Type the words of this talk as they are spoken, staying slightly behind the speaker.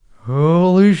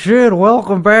Holy shit,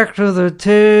 welcome back to the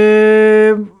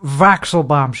Tim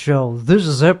Vaxelbaum Show. This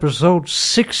is episode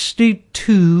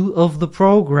 62 of the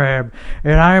program,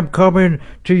 and I am coming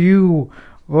to you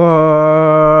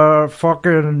fucking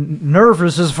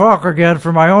nervous as fuck again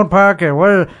for my own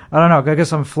podcast. I don't know, I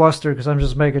guess I'm flustered because I'm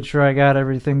just making sure I got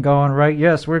everything going right.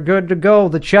 Yes, we're good to go.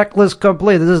 The checklist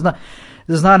complete. This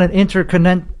is not an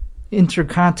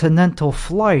intercontinental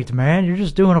flight, man. You're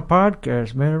just doing a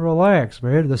podcast, man. Relax,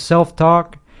 man. The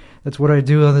self-talk, that's what I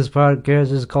do on this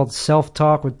podcast, is called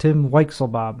Self-Talk with Tim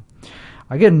Weichselbaum.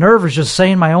 I get nervous just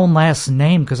saying my own last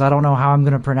name because I don't know how I'm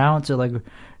going to pronounce it. Like,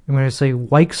 I'm going to say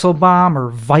Weichselbaum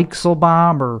or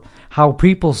Weichselbaum, or how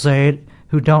people say it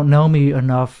who don't know me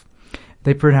enough.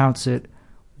 They pronounce it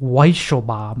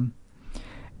Weichselbaum.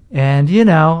 And, you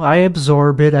know, I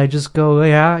absorb it. I just go,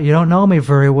 yeah, you don't know me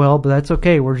very well, but that's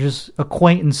okay. We're just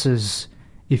acquaintances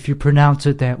if you pronounce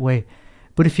it that way.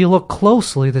 But if you look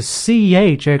closely, the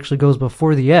CH actually goes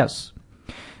before the S.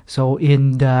 So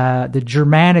in the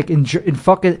Germanic, it's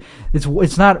not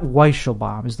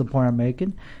Weichselbaum is the point I'm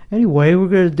making. Anyway, we're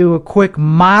going to do a quick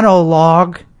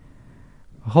monologue.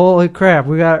 Holy crap,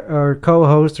 we got our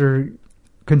co-host, or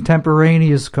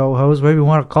contemporaneous co-host, whatever you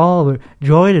want to call it,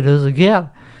 joining us again.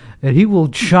 And he will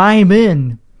chime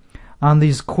in on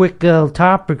these quick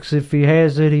topics if he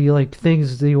has any like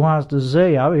things that he wants to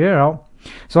say. You know,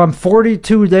 so I'm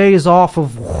 42 days off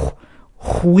of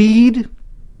weed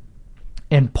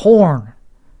and porn.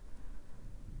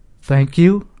 Thank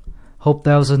you. Hope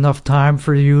that was enough time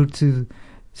for you to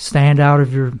stand out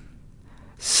of your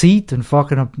seat and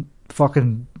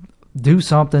fucking do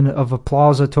something of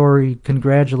applausatory,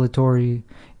 congratulatory.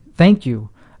 Thank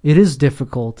you. It is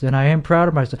difficult, and I am proud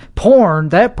of myself. Porn,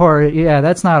 that part, yeah,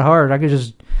 that's not hard.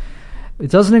 It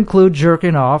doesn't include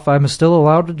jerking off. I'm still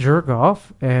allowed to jerk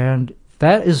off, and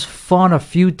that is fun a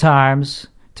few times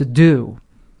to do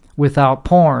without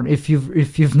porn. If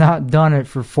you've not done it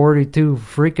for 42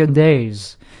 freaking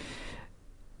days,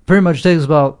 pretty much takes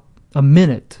about a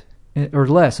minute or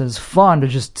less. And it's fun to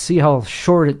just see how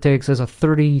short it takes as a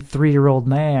 33-year-old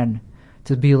man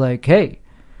to be like, hey,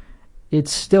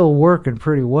 it's still working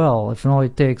pretty well if it only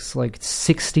takes like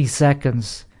 60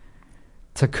 seconds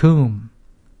to cum,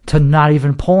 to not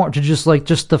even porn, to just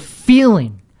the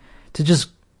feeling, to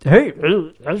just, hey,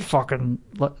 this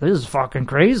is fucking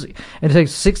crazy. And it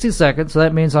takes 60 seconds, so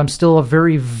that means I'm still a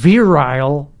very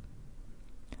virile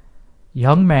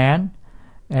young man,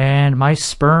 and my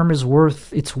sperm is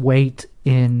worth its weight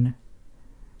in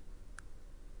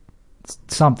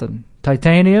something.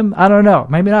 Titanium? I don't know.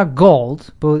 Maybe not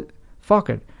gold, but fuck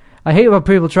it. I hate when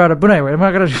people try to... But anyway, I'm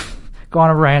not going to go on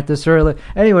a rant this early.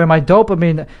 Anyway, my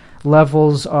dopamine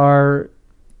levels are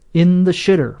in the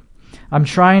shitter. I'm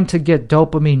trying to get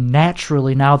dopamine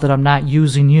naturally now that I'm not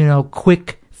using,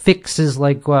 quick fixes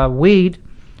like weed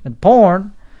and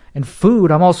porn and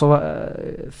food. I'm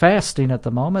also fasting at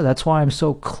the moment. That's why I'm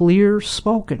so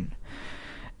clear-spoken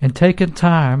and taking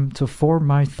time to form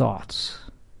my thoughts.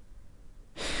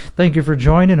 Thank you for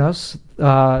joining us,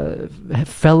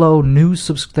 fellow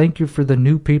thank you for the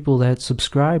new people that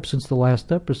subscribed since the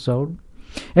last episode.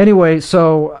 Anyway,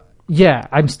 so yeah,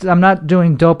 I'm not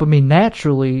doing dopamine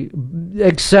naturally,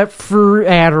 except for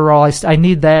Adderall. I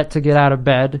need that to get out of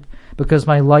bed because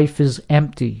my life is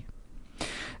empty.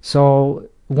 So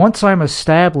once I'm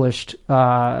established,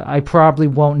 I probably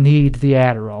won't need the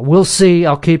Adderall. We'll see.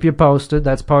 I'll keep you posted.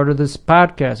 That's part of this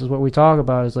podcast. Is what we talk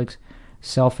about. Is like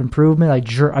self-improvement.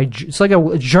 It's like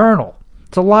a journal.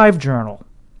 It's a live journal.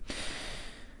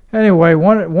 Anyway,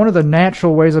 one of the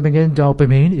natural ways I've been getting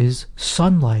dopamine is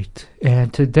sunlight.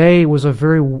 And today was a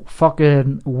very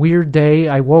fucking weird day.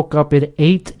 I woke up at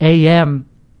 8 a.m.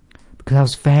 because I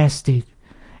was fasting.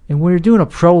 And when you're doing a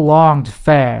prolonged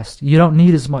fast, you don't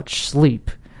need as much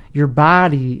sleep. Your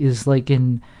body is like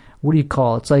in, what do you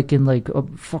call it? It's like in like a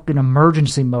fucking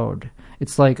emergency mode.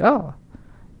 It's like, oh,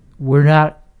 we're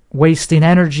not wasting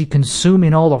energy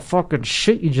consuming all the fucking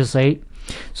shit you just ate.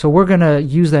 So we're going to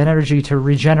use that energy to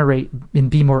regenerate and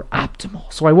be more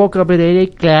optimal. So I woke up at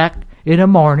 8 o'clock in the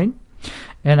morning,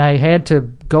 and I had to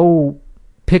go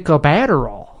pick up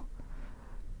Adderall.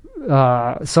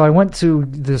 So I went to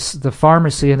the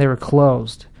pharmacy, and they were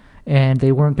closed, and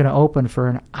they weren't going to open for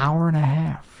an hour and a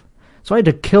half. So I had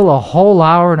to kill a whole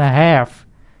hour and a half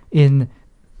in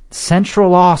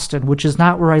central Austin, which is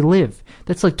not where I live.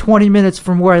 That's like 20 minutes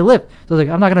from where I live. So I was like,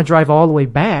 I'm not going to drive all the way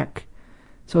back.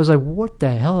 So I was like, what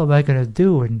the hell am I going to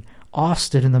do in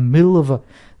Austin in the middle of a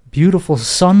beautiful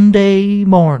Sunday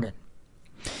morning?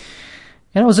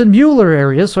 And I was in Mueller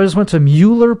area, so I just went to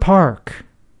Mueller Park.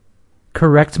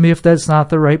 Correct me if that's not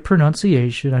the right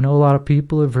pronunciation. I know a lot of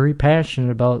people are very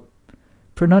passionate about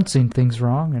pronouncing things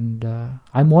wrong, and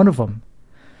I'm one of them.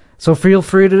 So feel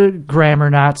free to grammar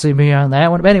Nazi me on that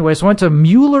one. But anyway, so I went to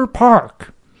Mueller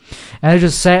Park, and I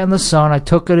just sat in the sun. I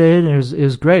took it in, and it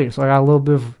was great. So I got a little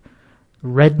bit of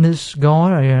redness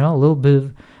going, a little bit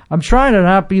of... I'm trying to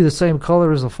not be the same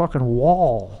color as the fucking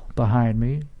wall behind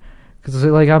me. Because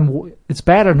it's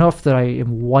bad enough that I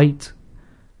am white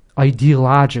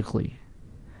ideologically.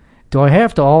 Do I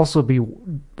have to also be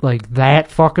like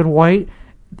that fucking white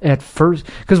at first?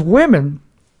 Because women,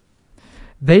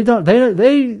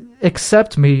 they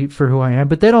accept me for who I am,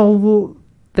 but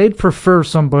they'd prefer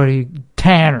somebody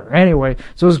tanner. Anyway,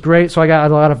 so it was great. So I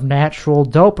got a lot of natural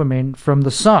dopamine from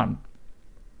the sun.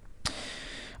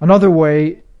 Another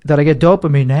way that I get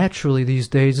dopamine naturally these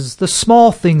days is the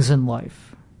small things in life.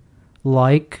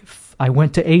 Like, I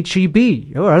went to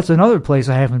H-E-B. Oh, that's another place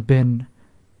I haven't been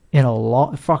in a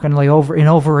long, fucking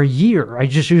over a year. I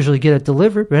just usually get it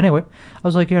delivered. But anyway, I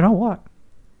was like, you know what?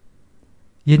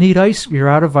 You need you're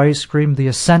out of ice cream, the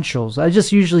essentials. I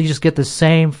usually get the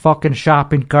same fucking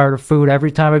shopping cart of food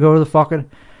every time I go to the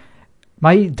fucking...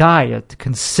 My diet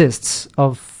consists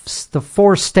of the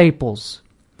 4 staples.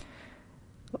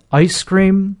 Ice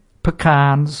cream,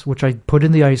 pecans, which I put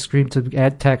in the ice cream to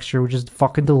add texture, which is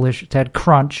fucking delicious, to add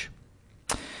crunch.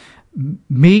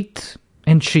 Meat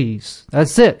and cheese.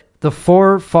 That's it. The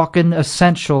 4 fucking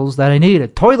essentials that I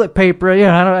needed. Toilet paper,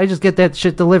 I just get that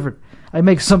shit delivered. I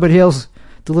make somebody else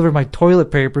deliver my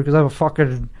toilet paper because I'm a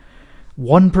fucking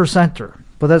 1%er.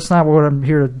 But that's not what I'm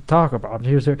here to talk about.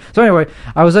 So anyway,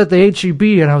 I was at the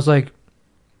H-E-B and I was like,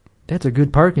 that's a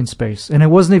good parking space. And it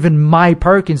wasn't even my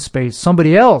parking space.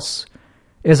 Somebody else,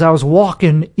 as I was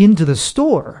walking into the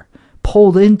store,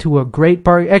 pulled into a great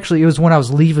park. Actually, it was when I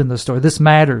was leaving the store. This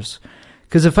matters.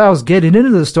 Because if I was getting into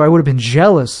the store, I would have been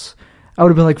jealous. I would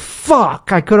have been like,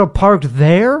 fuck, I could have parked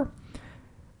there.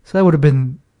 So that would have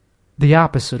been the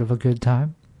opposite of a good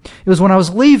time. It was when I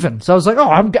was leaving. So I was like, oh,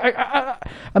 I'm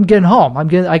getting home.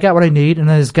 I got what I need. And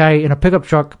then this guy in a pickup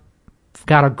truck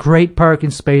got a great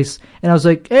parking space, and I was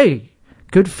like, hey,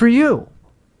 good for you.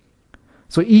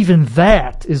 So even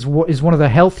that is one of the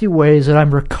healthy ways that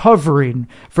I'm recovering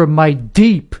from my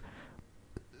deep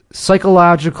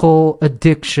psychological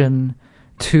addiction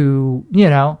to,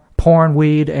 porn,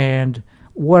 weed, and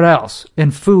what else?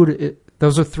 And food.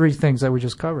 Those are 3 things that we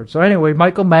just covered. So anyway,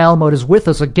 Michael Malamud is with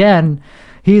us again.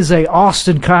 He's a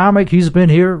Austin comic. He's been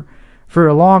here for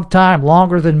a long time,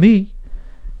 longer than me.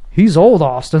 He's old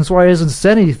Austin, that's why he hasn't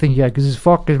said anything yet, because he's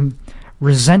fucking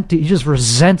he just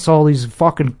resents all these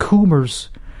fucking coomers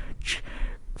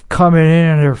coming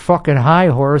in their fucking high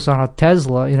horse on a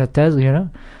Tesla,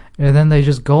 and then they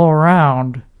just go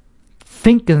around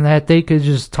thinking that they could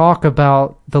just talk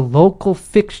about the local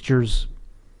fixtures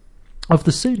of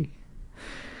the city.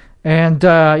 And,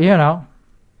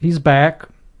 he's back.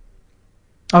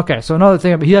 Okay, so another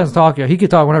thing, he hasn't talked yet. He could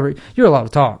talk whenever. You're allowed to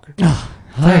talk.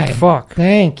 Hi. Fuck.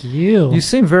 Thank you. You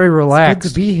seem very relaxed.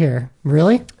 It's good to be here.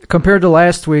 Really? Compared to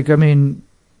last week, I mean,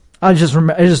 I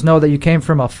just know that you came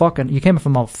from a float.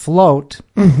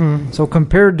 Mm-hmm. So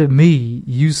compared to me,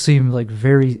 you seem like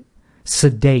very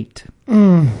sedate.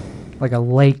 Like a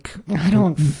lake. I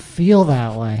don't feel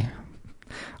that way.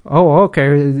 Oh,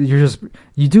 okay.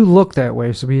 You do look that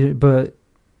way. But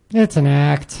it's an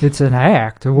act. It's an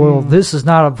act. Well, this is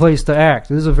not a place to act.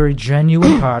 This is a very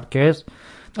genuine podcast.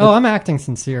 Oh, I'm acting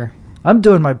sincere. I'm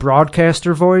doing my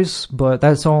broadcaster voice, but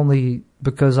that's only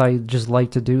because I just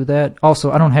like to do that.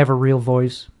 Also, I don't have a real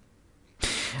voice.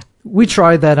 We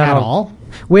tried that at all.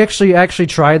 We actually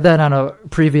tried that on a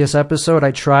previous episode.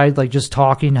 I tried just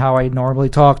talking how I normally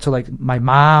talk to my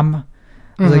mom.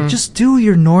 Like, just do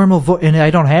your normal voice, and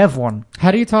I don't have one.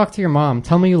 How do you talk to your mom?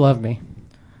 Tell me you love me.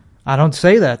 I don't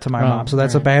say that to my mom, so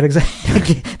that's a bad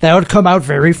example. That would come out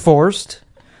very forced.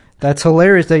 That's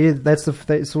hilarious.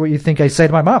 That's what you think I say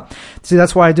to my mom. See,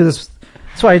 that's why I do this.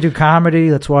 That's why I do comedy.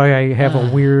 That's why I have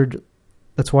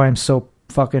that's why I'm so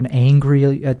fucking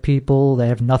angry at people that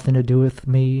have nothing to do with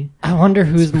me. I wonder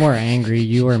who's more angry,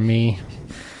 you or me.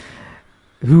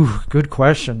 Ooh, good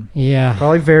question. Yeah.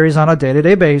 Probably varies on a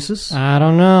day-to-day basis. I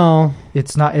don't know.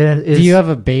 It's not... Do you have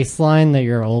a baseline that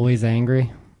you're always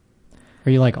angry?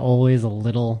 Are you always a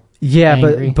little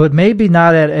angry? but maybe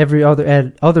not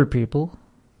at other people.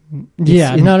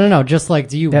 Yeah, no. Just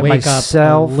do you wake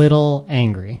myself, up a little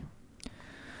angry?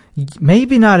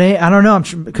 Maybe not. I don't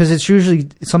know. Because it's usually...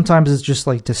 Sometimes it's just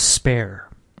despair.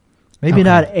 Maybe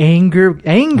not anger.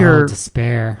 Anger. Oh,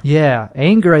 despair. Yeah.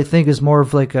 Anger, I think, is more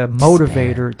of a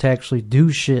motivator to actually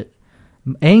do shit.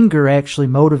 Anger actually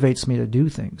motivates me to do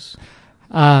things.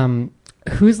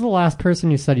 Who's the last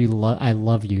person you said I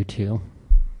love you to?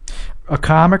 A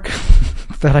comic.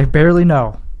 that I barely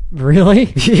know.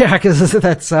 Really? Yeah, because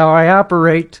that's how I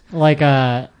operate. Like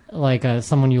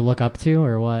someone you look up to,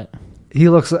 or what? He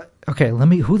looks like... Okay,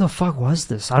 who the fuck was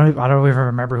this? I don't even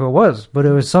remember who it was, but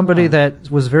it was somebody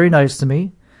that was very nice to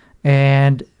me.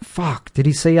 And fuck, did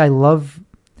he say I love...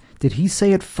 Did he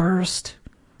say it first?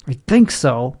 I think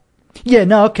so. Yeah,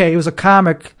 no, okay, it was a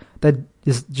comic that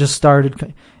just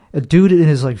started. A dude in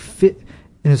his in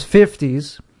his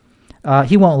 50s.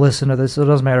 He won't listen to this, so it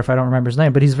doesn't matter if I don't remember his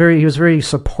name, but he was very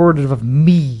supportive of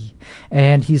me,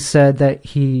 and he said that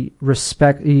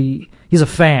he's a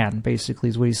fan, basically,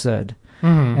 is what he said.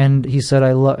 Mm-hmm. And he said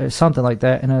I love something like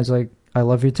that, and I was like, I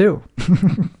love you too.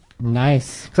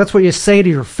 Nice. That's what you say to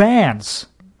your fans.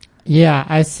 Yeah,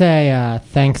 I say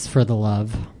thanks for the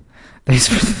love.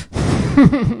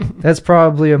 That's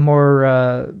probably a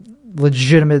more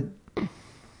legitimate.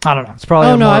 I don't know. It's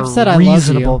probably more I've said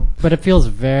reasonable. I love you, but it feels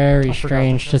very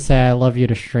strange to say I love you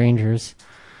to strangers.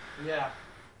 Yeah.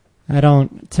 I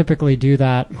don't typically do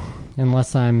that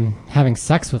unless I'm having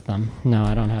sex with them. No,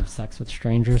 I don't have sex with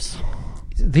strangers.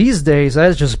 These days,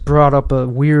 that just brought up a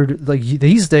weird... Like,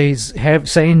 these days,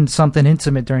 saying something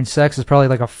intimate during sex is probably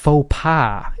like a faux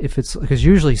pas. Because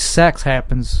usually sex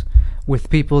happens with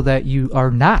people that you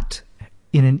are not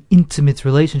in an intimate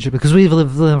relationship, because we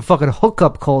live in a fucking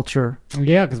hookup culture.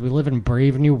 Yeah, because we live in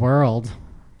Brave New World.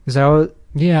 Is that what?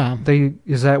 Yeah.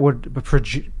 Is that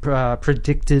what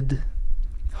predicted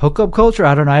hookup culture?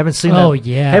 I don't know. I haven't seen that. Oh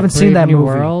yeah, I haven't seen that New movie.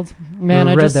 World. Man,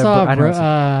 I just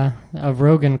saw a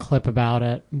Rogan clip about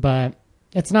it, but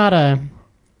it's not a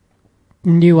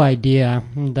new idea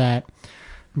that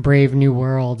Brave New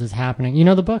World is happening. You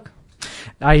know the book?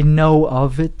 I know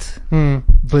of it,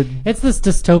 but it's this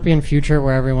dystopian future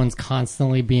where everyone's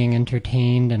constantly being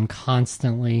entertained and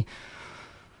constantly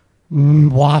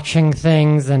watching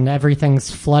things, and everything's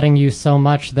flooding you so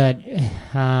much that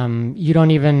you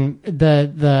don't even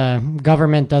the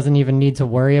government doesn't even need to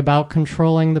worry about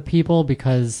controlling the people,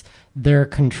 because they're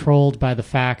controlled by the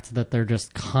fact that they're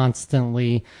just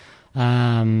constantly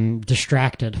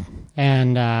distracted.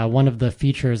 And one of the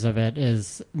features of it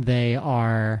is they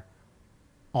are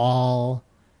all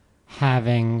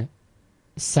having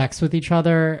sex with each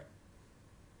other,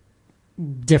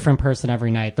 different person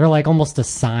every night. They're like almost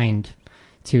assigned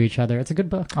to each other. It's a good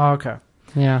book. Oh, okay.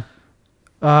 Yeah.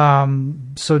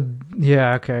 So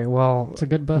yeah, okay. Well, it's a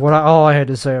good book. All I had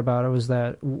to say about it was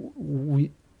that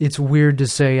it's weird to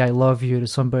say I love you to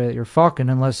somebody that you're fucking,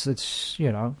 unless it's,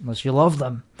 unless you love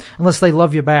them, unless they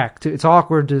love you back. It's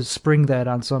awkward to spring that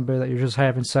on somebody that you're just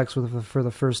having sex with for the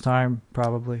first time,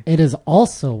 probably. It is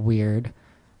also weird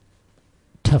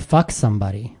to fuck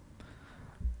somebody.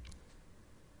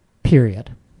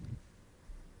 Period.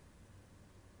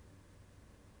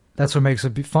 That's what makes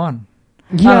it fun.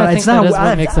 Yeah, I think that is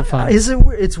what makes it fun.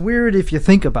 It's weird if you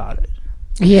think about it.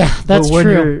 Yeah, that's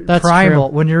true. That's primal,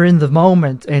 true. When you're in the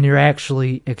moment and you're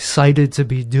actually excited to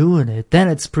be doing it, then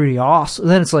it's pretty awesome.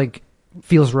 Then it's like,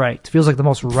 feels right. It feels like the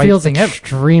most right thing ever. Feels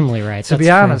extremely right. To be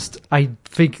honest, I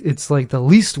think it's like the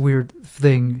least weird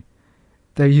thing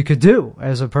that you could do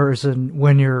as a person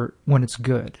when it's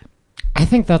good. I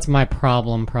think that's my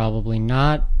problem, probably.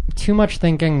 Not too much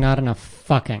thinking, not enough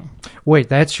fucking. Wait,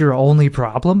 that's your only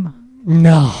problem?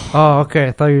 No. Oh, okay.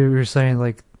 I thought you were saying,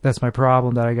 like, that's my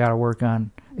problem that I got to work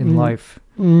on in life.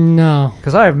 No.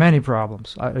 Because I have many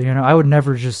problems. I would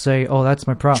never just say, oh, that's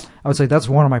my problem. I would say, that's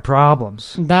one of my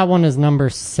problems. That one is number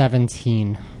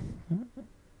 17.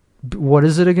 What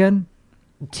is it again?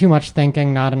 Too much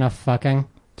thinking, not enough fucking.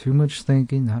 Too much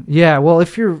thinking. Yeah, well,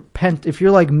 if you're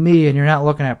like me and you're not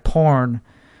looking at porn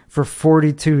for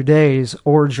 42 days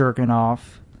or jerking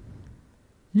off,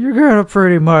 you're going to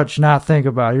pretty much not think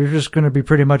about it. You're just going to be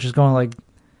pretty much just going like,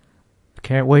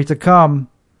 can't wait to come.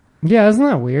 Yeah, isn't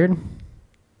that weird?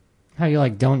 How you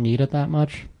don't need it that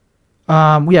much?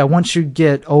 Yeah, once you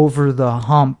get over the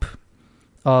hump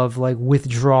of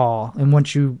withdrawal, and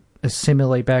once you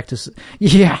assimilate back to...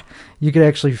 Yeah, you could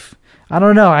actually... I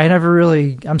don't know.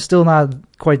 I'm still not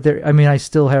quite there. I mean, I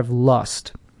still have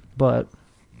lust, but...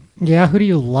 Yeah, who do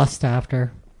you lust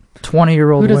after?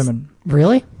 20-year-old women.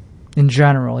 Really? In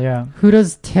general, yeah. Who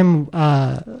does Tim...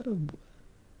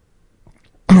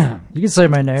 You can say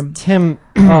my name. Tim...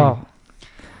 Oh.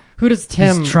 Who does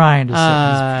Tim... He's trying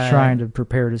to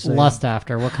prepare to say. Lust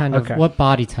after. What kind of... What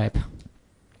body type?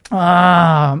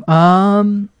 Okay.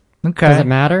 Does it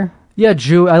matter? Yeah,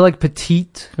 Jew. I like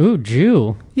petite. Ooh,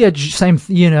 Jew. Yeah, same,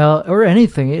 or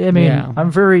anything. I mean, yeah. I'm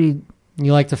very...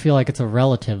 You like to feel like it's a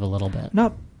relative a little bit.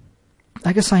 Not...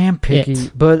 I guess I am picky,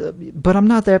 but I'm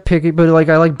not that picky. But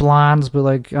I like blondes, but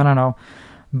I don't know.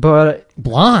 But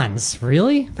blondes,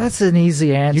 really? That's an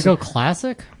easy answer. You go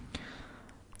classic?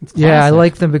 It's Yeah, I classic.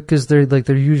 like them because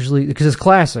they're usually because it's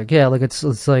classic. Yeah, like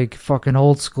it's like fucking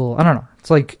old school. I don't know. It's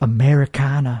like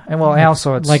Americana, and well,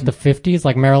 also it's like the 50s,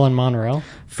 like Marilyn Monroe.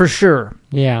 for sure.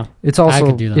 Yeah, It's also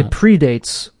could do that. it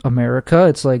predates America.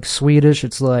 It's like Swedish.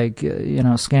 It's like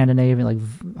Scandinavian. Like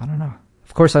I don't know.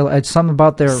 Of course, it's something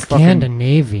about their fucking.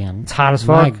 Scandinavian. It's hot as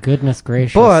My fuck. goodness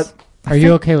gracious. But are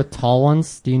you okay with tall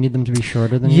ones? Do you need them to be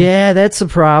shorter than you? Yeah, that's a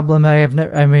problem. I have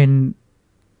never. I mean,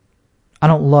 I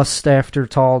don't lust after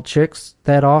tall chicks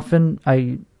that often.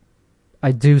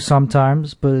 I do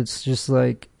sometimes, but it's just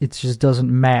like it just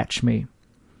doesn't match me.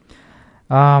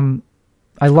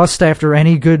 I lust after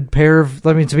any good pair of.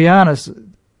 I mean, to be honest,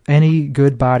 any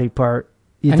good body part.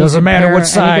 It Any doesn't good matter pair- what any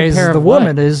good size pair the of what?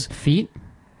 woman is. Feet?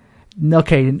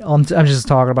 Okay, I'm just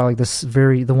talking about like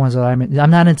the ones that I'm in. I'm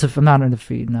not into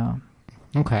feet. No.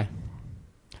 Okay.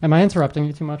 Am I interrupting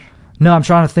you too much? No, I'm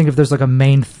trying to think if there's like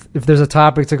if there's a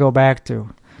topic to go back to.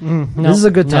 No, This is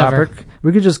a good never. topic.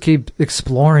 We could just keep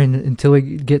exploring until we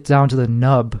get down to the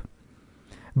nub.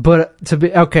 But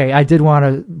I did want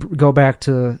to go back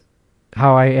to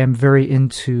how I am very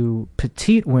into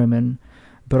petite women,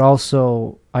 but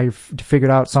also I've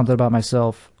figured out something about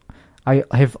myself. I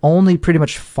have only pretty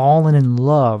much fallen in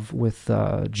love with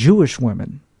Jewish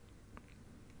women.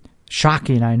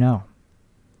 Shocking, I know.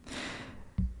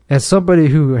 As somebody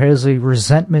who has a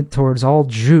resentment towards all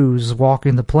Jews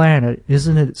walking the planet,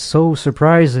 isn't it so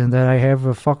surprising that I have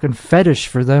a fucking fetish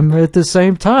for them at the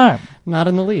same time? Not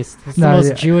in the least. It's No, the most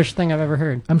yeah. Jewish thing I've ever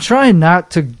heard. I'm trying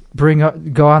not to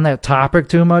go on that topic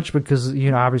too much because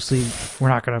obviously we're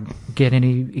not going to get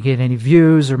any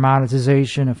views or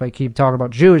monetization if I keep talking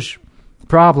about Jewish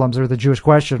problems or the Jewish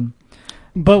question.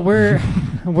 But we're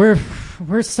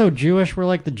so Jewish. We're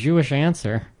like the Jewish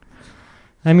answer.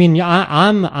 I mean,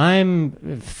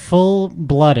 I'm full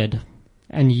blooded,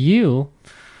 and you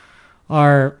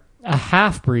are a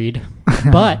half breed,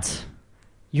 but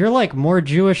you're like more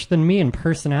Jewish than me in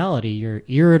personality. You're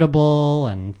irritable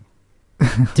and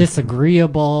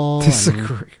disagreeable,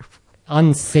 and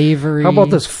unsavory. How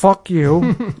about this? Fuck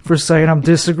you for saying I'm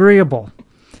disagreeable.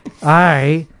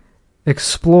 I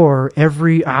explore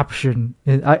every option.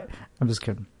 I'm just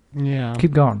kidding. Yeah.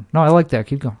 Keep going. No, I like that.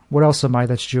 Keep going. What else am I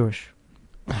that's Jewish?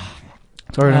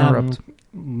 Sorry to interrupt.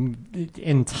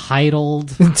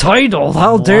 Entitled. Entitled?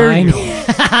 How dare you?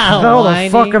 How the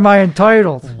fuck am I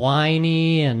entitled?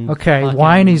 Whiny and Okay, fucking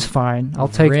whiny's fine. I'll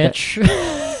take rich.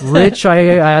 that. Rich,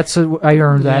 I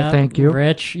earned that. Yep, Thank you.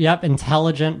 Rich. Yep.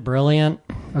 Intelligent. Brilliant.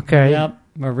 Okay. Yep.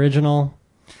 Original.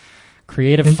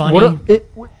 Creative. And Funny.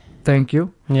 thank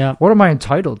you. Yep. What am I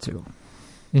entitled to,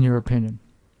 in your opinion?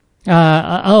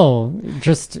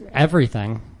 Just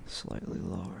everything. Slightly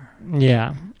lower.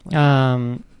 Yeah.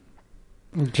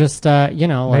 Just like,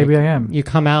 Maybe I am. You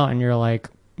come out and you're like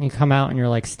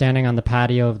standing on the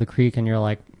patio of the creek and you're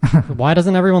like, why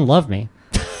doesn't everyone love me?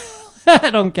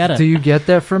 I don't get it. Do you get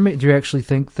that from me? Do you actually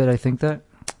think that I think that?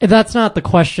 That's not the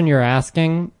question you're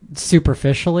asking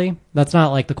superficially. That's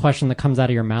not like the question that comes out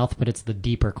of your mouth, but it's the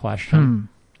deeper question.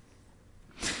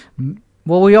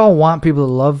 Well, we all want people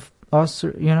to love us,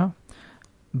 Of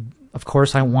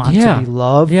course, I want to be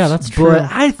loved. Yeah, that's true. But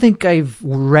I think I've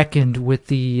reckoned with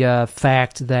the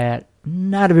fact that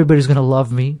not everybody's going to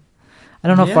love me. I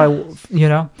don't know if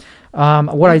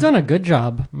I've done a good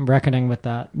job reckoning with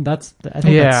that. I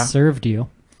think that served you.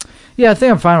 Yeah, I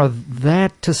think I'm fine with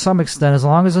that to some extent, as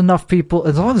long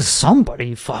as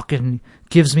somebody fucking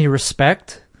gives me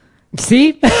respect.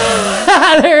 See?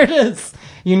 There it is.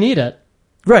 You need it.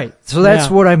 Right. So that's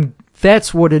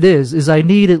what it is I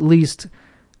need at least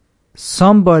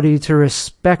somebody to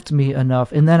respect me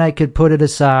enough, and then I could put it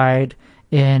aside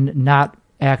and not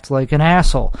act like an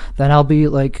asshole. Then I'll be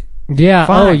like, yeah.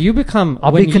 fine. Oh, you become.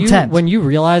 I'll be content. When you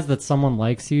realize that someone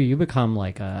likes you, you become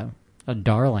like a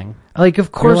darling. Like,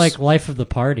 of course, you're like life of the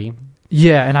party.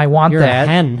 Yeah, and I want you're that. A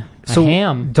hen. So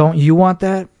ham. Don't you want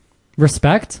that?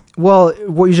 Respect? Well,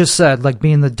 what you just said, like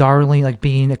being the darling, like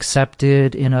being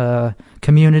accepted in a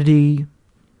community,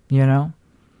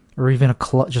 or even a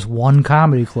club, just one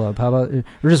comedy club. How about,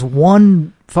 or just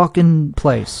one fucking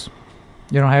place?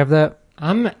 You don't have that?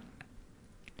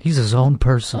 He's his own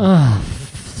person. I'm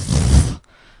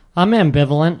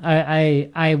ambivalent.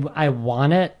 I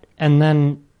want it, and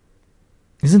then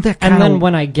isn't that kind of? And then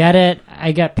when I get it,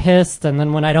 I get pissed, and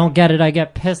then when I don't get it, I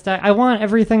get pissed. I want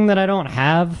everything that I don't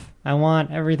have. I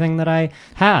want everything that I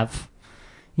have.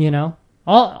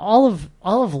 All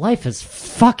of life is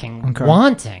fucking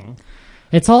wanting.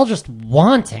 It's all just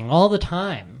wanting all the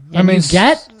time. And you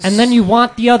get, and then you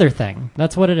want the other thing.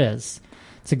 That's what it is.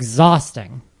 It's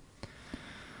exhausting.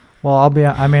 Well,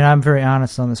 I'm very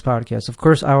honest on this podcast. Of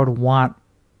course, I would want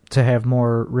to have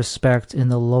more respect in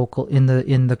the local in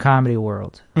the comedy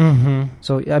world. Mm-hmm.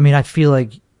 So I mean, I feel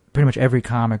like pretty much every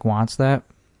comic wants that.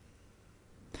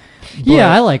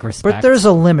 Yeah, I like respect. But there's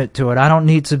a limit to it. I don't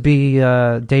need to be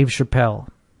Dave Chappelle.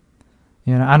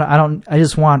 You know, I don't. I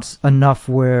just want enough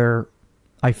where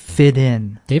I fit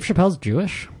in. Dave Chappelle's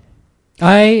Jewish.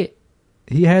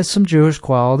 He has some Jewish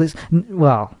qualities.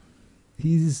 Well,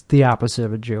 he's the opposite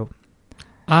of a Jew.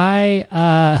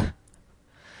 Can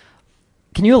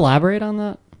you elaborate on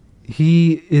that?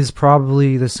 He is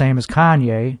probably the same as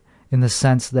Kanye in the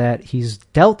sense that he's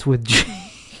dealt with.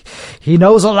 He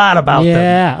knows a lot about them.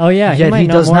 Yeah. Oh, yeah. He might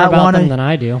know more about them than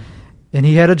I do. And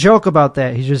he had a joke about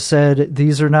that. He just said,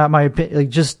 "These are not my opinion." Like,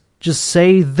 just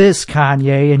say this,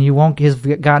 Kanye, and you won't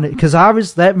have gotten it. Because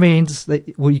obviously that means that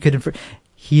you could.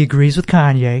 He agrees with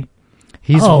Kanye.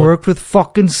 He's worked with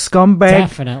fucking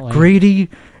scumbag, greedy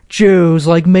Jews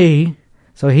like me.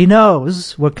 So he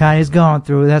knows what Kanye's going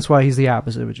through. That's why he's the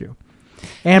opposite of a Jew.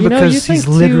 And because he's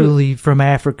literally from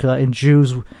Africa and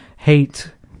Jews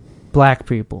hate black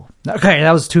people. Okay,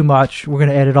 that was too much. We're going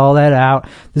to edit all that out.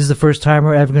 This is the first time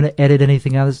we're ever going to edit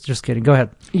anything else. Just kidding. Go ahead.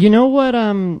 You know what?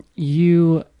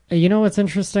 You know what's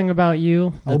interesting about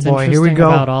you? That's oh boy, here we go.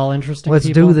 About all interesting Let's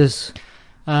people? do this.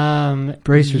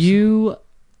 Brace yourself. You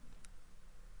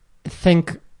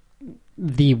think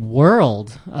the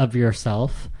world of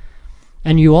yourself,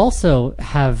 and you also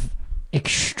have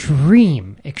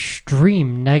extreme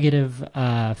negative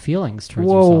feelings towards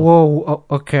yourself. Whoa.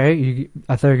 Okay.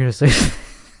 I thought you were going to say...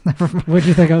 Never mind. What'd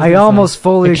you think I almost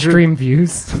fully extreme agree.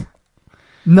 Views?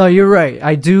 No, you're right.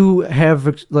 I do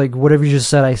have, like, whatever you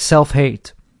just said, I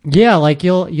self-hate. Yeah, like,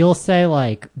 you'll say,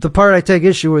 like... The part I take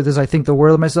issue with is I think the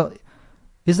world of myself...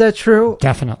 Is that true?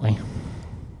 Definitely.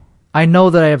 I know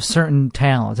that I have certain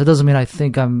talents. It doesn't mean I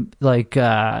think I'm, like,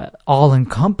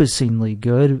 all-encompassingly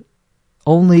good.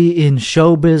 Only in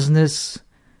show business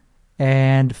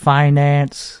and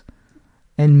finance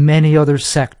and many other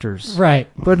sectors. Right.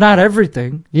 But not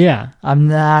everything. Yeah. I'm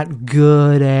not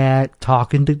good at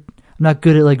I'm not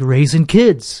good at, like, raising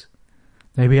kids.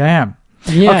 Maybe I am.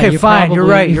 Yeah. Okay, fine. You're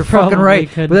right. You're fucking right.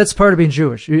 But that's part of being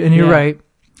Jewish. And you're right.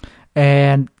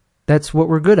 And that's what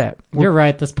we're good at. You're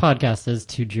right. This podcast is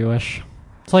too Jewish.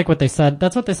 It's like what they said.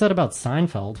 That's what they said about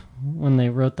Seinfeld when they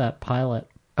wrote that pilot.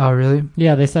 Oh, really?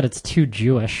 Yeah, they said it's too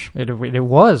Jewish. It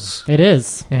was. It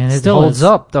is. And it still holds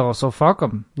up, though, so fuck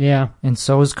them. Yeah. And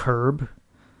so is Curb.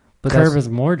 But Curb is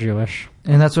more Jewish.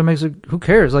 And that's what makes it... Who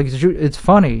cares? Like, it's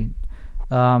funny.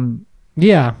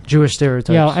 Yeah. Jewish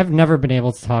stereotypes. Yeah, I've never been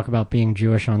able to talk about being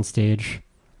Jewish on stage.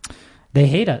 They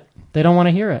hate it. They don't want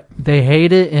to hear it. They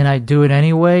hate it, and I do it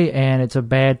anyway, and it's a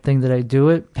bad thing that I do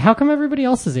it. How come everybody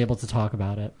else is able to talk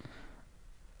about it?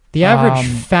 The average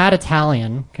fat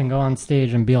Italian can go on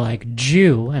stage and be like,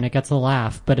 Jew, and it gets a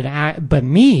laugh. But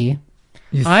me,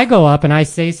 I go up and I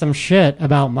say some shit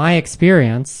about my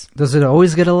experience. Does it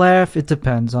always get a laugh? It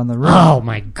depends on the room. Oh,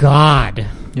 my God.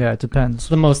 Yeah, it depends. It's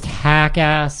the most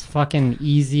hack-ass, fucking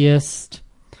easiest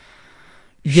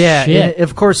shit. And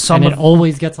of course, it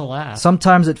always gets a laugh.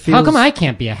 Sometimes it feels... How come I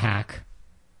can't be a hack?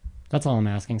 That's all I'm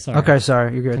asking. Sorry. Okay,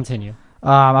 sorry. You're good. Continue.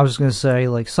 I was going to say,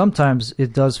 like, sometimes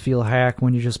it does feel hack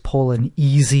when you just pull an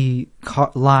easy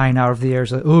line out of the air.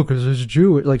 It's like, oh, because it's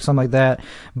Jewish, like something like that.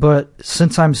 But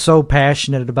since I'm so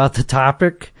passionate about the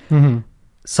topic,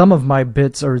 some of my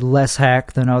bits are less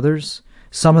hack than others.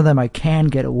 Some of them I can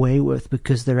get away with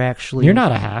because they're actually... You're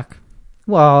not a hack.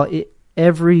 Well,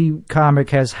 every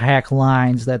comic has hack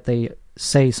lines that they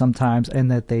say sometimes and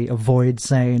that they avoid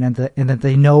saying and that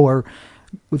they know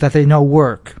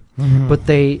work. But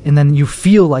and then you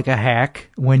feel like a hack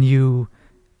when you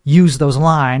use those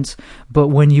lines, but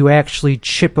when you actually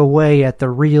chip away at the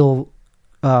real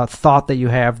thought that you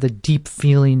have, the deep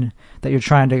feeling that you're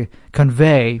trying to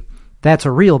convey, that's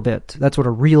a real bit. That's what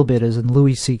a real bit is. And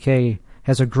Louis C.K.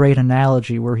 has a great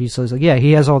analogy where he says, like, yeah,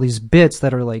 he has all these bits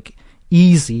that are like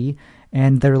easy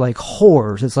and they're like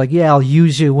whores. It's like, yeah, I'll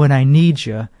use you when I need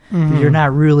you, but you're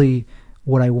not really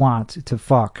what I want to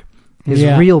fuck. His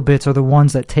real bits are the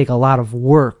ones that take a lot of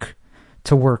work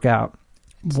to work out.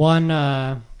 That's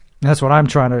what I'm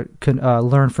trying to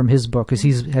learn from his book, because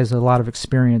he has a lot of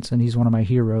experience, and he's one of my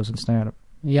heroes in stand-up.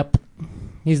 Yep.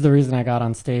 He's the reason I got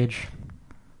on stage.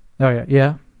 Oh, yeah.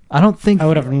 Yeah. I don't think... I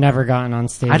would have never gotten on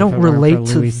stage. I don't relate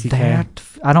to that.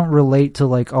 I don't relate to,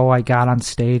 like, oh, I got on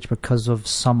stage because of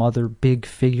some other big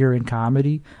figure in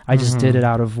comedy. I just did it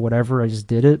out of whatever. I just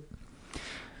did it.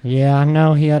 Yeah,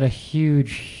 no, he had a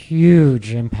huge,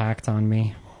 huge impact on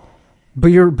me.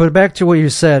 But back to what you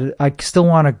said, I still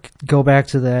want to go back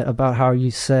to that about how you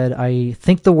said I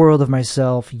think the world of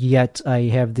myself, yet I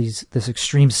have this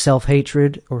extreme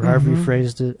self-hatred, or however you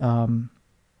phrased it.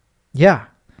 Yeah,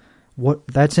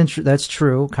 that's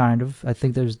true, kind of. I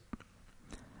think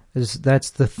that's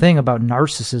the thing about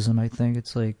narcissism. I think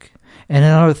it's like, and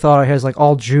another thought I had is like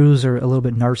all Jews are a little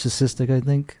bit narcissistic. I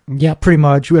think. Yep. Pretty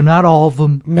much. Well, not all of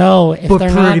them. No, if but they're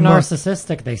not pretty much.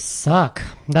 narcissistic, they suck.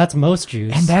 That's most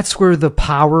Jews. And that's where the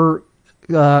power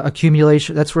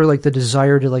accumulation, that's where like the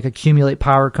desire to like accumulate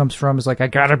power comes from, is like, I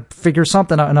gotta figure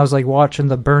something out. And I was like watching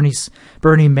the Bernie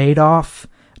Madoff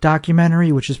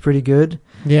documentary, which is pretty good.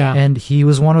 Yeah. And he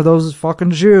was one of those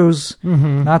fucking Jews.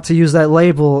 Not to use that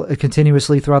label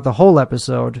continuously throughout the whole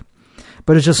episode,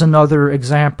 but it's just another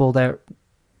example that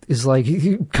is like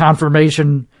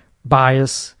confirmation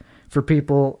bias for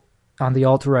people on the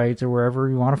alt-right or wherever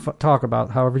you want to talk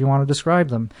about, however you want to describe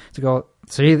them. To go,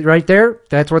 see, right there?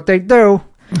 That's what they do.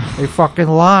 They fucking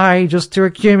lie just to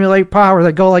accumulate power.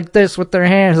 They go like this with their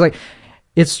hands. Like,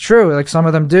 it's true. Like, some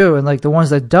of them do. And like the ones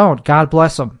that don't, God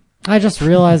bless them. I just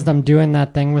realized I'm doing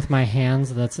that thing with my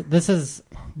hands. This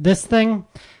thing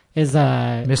is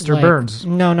Mr. like, Burns.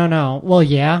 No. Well,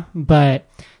 yeah, but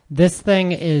this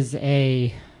thing is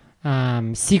a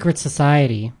secret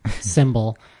society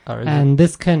symbol, and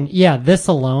this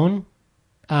alone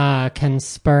can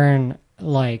spurn,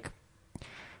 like,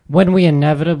 when we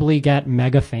inevitably get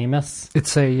mega famous.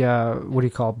 It's a what do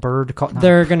you call it? Bird?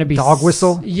 There are going to be dog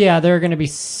whistle. Yeah, there are going to be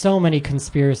so many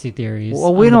conspiracy theories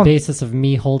on the basis of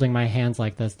me holding my hands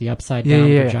like this, the upside down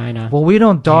vagina. Well, we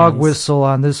don't dog whistle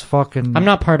on this fucking. I'm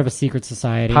not part of a secret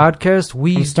society podcast.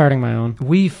 I'm starting my own.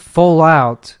 We full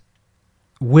out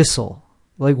whistle.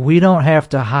 Like, we don't have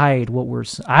to hide what we're.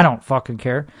 I don't fucking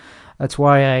care. That's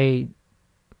why I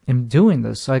am doing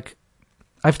this. Like,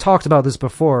 I've talked about this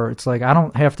before. It's like, I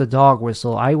don't have to dog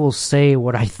whistle. I will say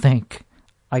what I think.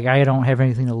 Like, I don't have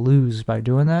anything to lose by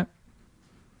doing that.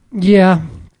 Yeah.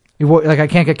 Like, I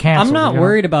can't get canceled. I'm not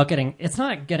worried about getting. It's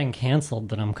not getting canceled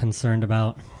that I'm concerned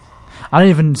about.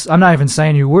 I'm not even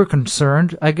saying you were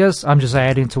concerned. I guess I'm just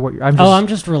adding to what you're. I'm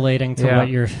just relating to what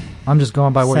you're. I'm just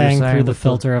going by what you're saying through the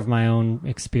filter of my own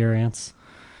experience.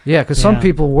 Yeah, because some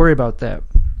people worry about that.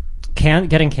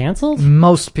 Getting canceled?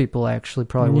 Most people actually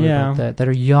probably worry about that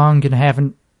are young and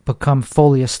haven't become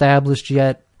fully established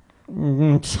yet.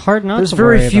 It's hard not There's to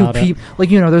very worry few about people. Like,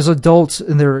 there's adults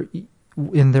in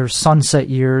their sunset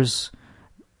years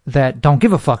that don't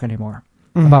give a fuck anymore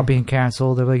about being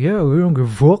canceled. They're like, yeah, we don't give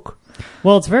a fuck.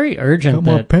 Well, it's very urgent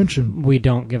that pension. we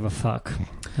don't give a fuck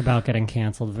about getting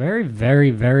canceled. Very, very,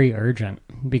 very urgent,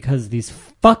 because these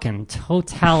fucking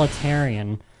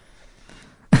totalitarian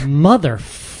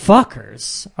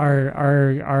motherfuckers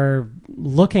are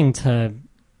looking to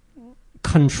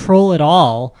control it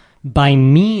all by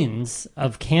means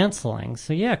of canceling.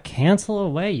 So yeah, cancel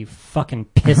away, you fucking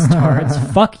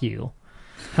pisstards. Fuck you.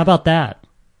 How about that?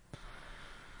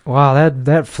 Wow,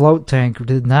 that float tank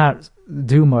did not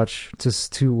do much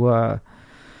to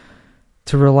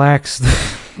relax.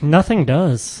 Nothing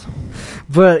does.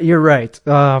 But you're right.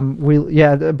 But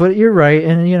you're right,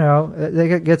 and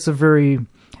it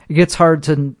gets hard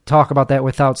to talk about that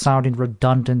without sounding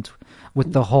redundant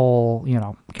with the whole,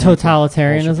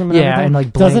 totalitarianism. And yeah, and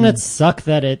like doesn't it suck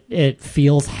that it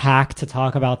feels hack to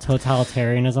talk about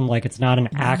totalitarianism like it's not an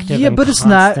active? Yeah, but it's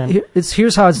not.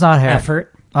 Here's how it's not hack.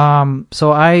 Effort.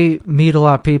 So I meet a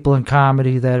lot of people in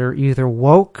comedy that are either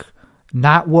woke,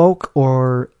 not woke,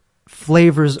 or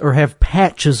flavors or have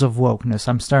patches of wokeness.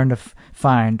 I'm starting to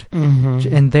find,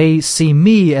 and they see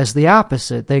me as the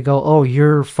opposite. They go, "Oh,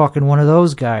 you're fucking one of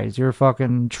those guys. You're a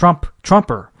fucking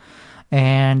Trumper,"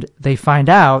 and they find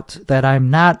out that I'm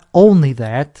not only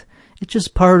that. It's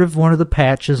just part of one of the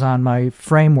patches on my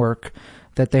framework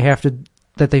that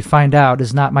they find out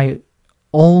is not my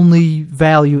only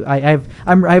value. I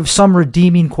have some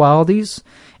redeeming qualities,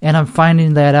 and I'm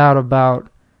finding that out about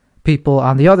people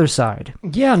on the other side.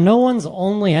 Yeah, no one's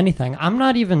only anything.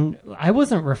 I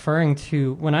wasn't referring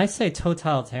to, when I say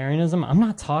totalitarianism, I'm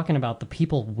not talking about the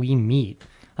people we meet.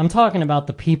 I'm talking about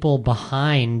the people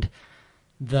behind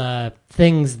the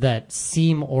things that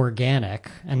seem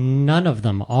organic, and none of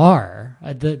them are.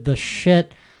 The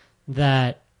shit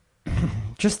that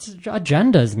just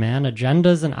agendas, man.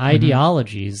 Agendas and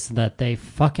ideologies that they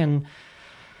fucking...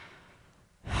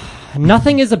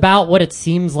 Nothing is about what it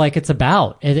seems like it's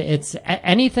about. It's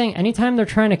anything. Anytime they're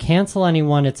trying to cancel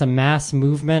anyone, it's a mass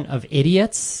movement of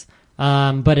idiots.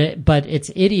 But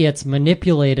it's idiots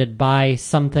manipulated by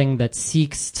something that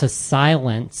seeks to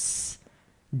silence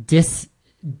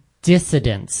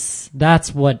dissidents.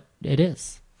 That's what it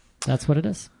is. That's what it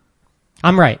is.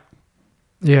 I'm right.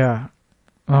 Yeah.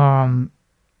 Going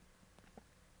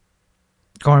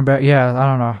back, yeah, I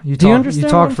don't know. Do you understand You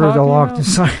talk what for I'm the long talking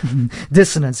sorry.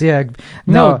 Dissonance, yeah.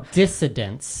 No,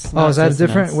 dissidence. Oh, is that dissonance.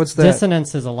 different? What's that?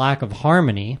 Dissonance is a lack of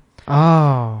harmony.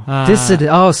 Oh,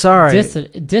 dissident. Oh, sorry.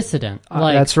 Dissident.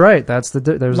 That's right. That's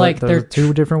there's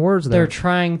two different words there. They're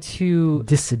trying to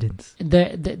dissidents.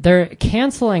 They're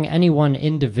canceling anyone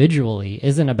individually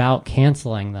isn't about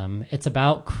canceling them. It's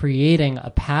about creating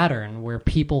a pattern where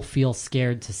people feel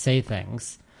scared to say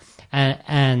things,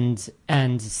 and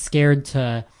scared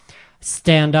to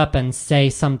stand up and say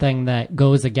something that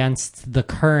goes against the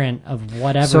current of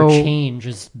whatever change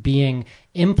is being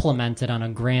implemented on a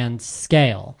grand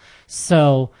scale.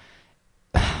 So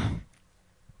the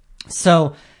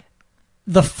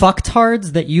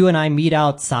fucktards that you and I meet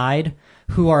outside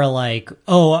who are like,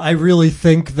 oh, I really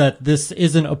think that this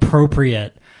isn't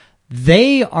appropriate.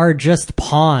 They are just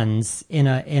pawns in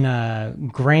a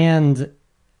grand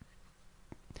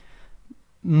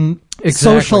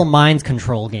social mind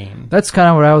control game. That's kind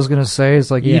of what I was going to say,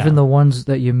 is like, even the ones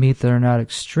that you meet that are not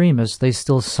extremists, they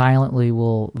still silently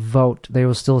will vote. They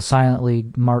will still silently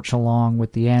march along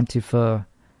with the Antifa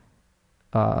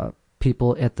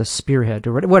people at the spearhead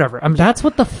or whatever. That's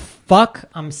what the fuck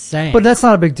I'm saying. But that's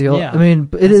not a big deal. Yeah, I mean,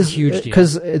 it is a huge deal.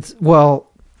 Because it's, well,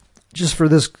 just for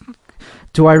this,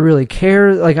 do I really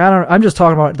care? Like, I'm just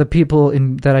talking about the people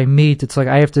that I meet. It's like,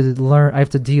 I have to learn,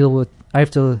 I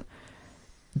have to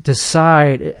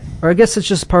decide, or I guess it's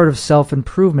just part of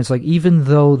self-improvement. It's like, even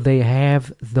though they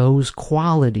have those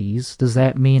qualities, does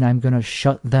that mean I'm going to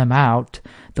shut them out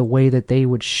the way that they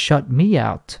would shut me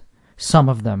out? Some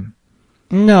of them.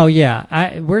 No,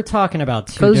 yeah. we're talking about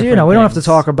two different things. Because, we don't have to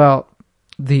talk about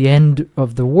the end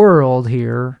of the world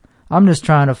here. I'm just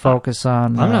trying to focus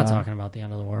on... I'm not talking about the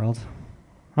end of the world.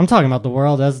 I'm talking about the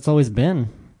world as it's always been.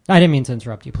 I didn't mean to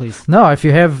interrupt you, please. No, if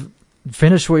you have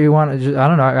finished what you want, I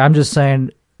don't know. I'm just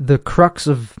saying the crux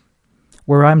of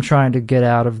where I'm trying to get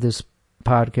out of this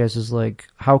podcast is like,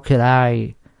 how could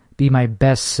I be my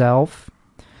best self?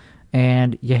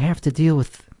 And you have to deal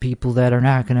with people that are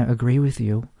not going to agree with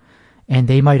you. And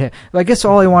they might have... I guess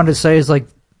all I wanted to say is, like,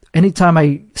 anytime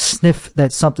I sniff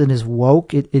that something is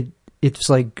woke, it's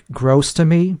like gross to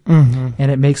me,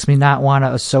 and it makes me not want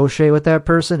to associate with that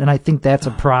person. And I think that's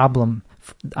a problem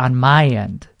on my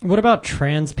end. What about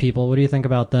trans people? What do you think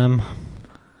about them?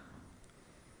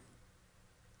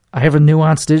 I have a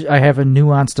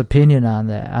nuanced opinion on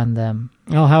them.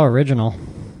 Oh, how original!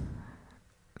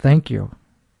 Thank you.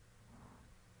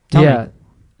 Tell me.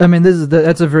 I mean,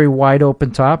 that's a very wide open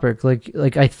topic. Like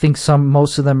I think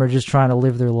most of them are just trying to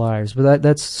live their lives, but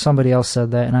that's somebody else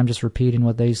said that, and I'm just repeating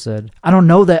what they said. I don't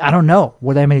know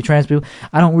what that many trans people.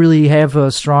 I don't really have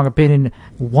a strong opinion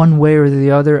one way or the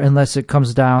other, unless it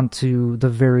comes down to the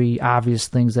very obvious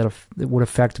things that would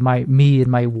affect me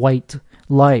and my white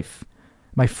life,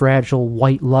 my fragile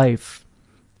white life.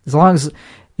 As long as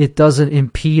it doesn't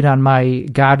impede on my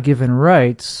God-given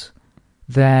rights,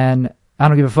 then I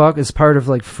don't give a fuck. It's part of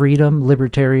like freedom,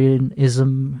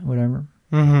 libertarianism, whatever.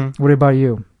 Mm-hmm. What about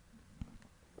you?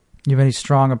 You have any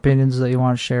strong opinions that you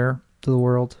want to share to the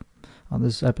world on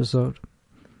this episode?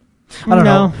 I don't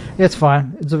know. It's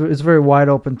fine. It's a very wide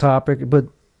open topic, but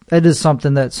it is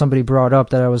something that somebody brought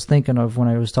up that I was thinking of when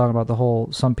I was talking about the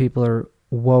whole, some people are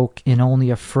woke in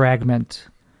only a fragment,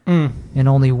 in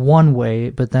only one way,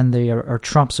 but then they are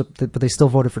Trump, but they still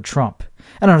voted for Trump.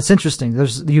 I don't know. It's interesting.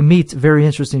 You meet very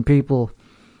interesting people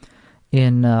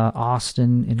in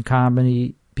Austin, in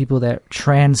comedy, people that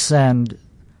transcend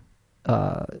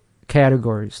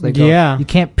categories. They go, you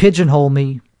can't pigeonhole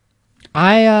me.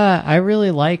 I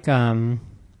really like having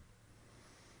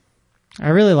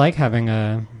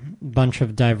a bunch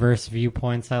of diverse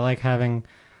viewpoints. I like having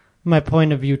my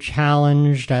point of view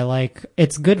challenged. I like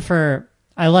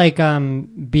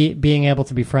being able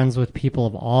to be friends with people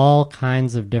of all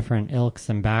kinds of different ilks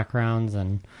and backgrounds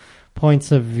and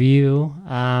points of view.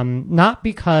 Not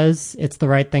because it's the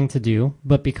right thing to do,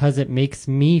 but because it makes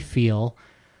me feel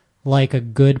like a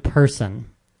good person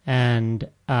and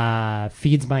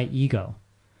feeds my ego.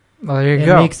 Well, there you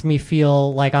go. It makes me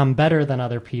feel like I'm better than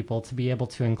other people to be able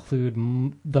to include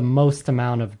the most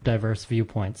amount of diverse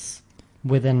viewpoints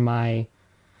within my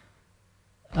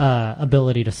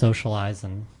ability to socialize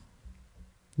and,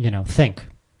 think.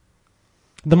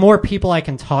 The more people I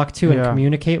can talk to and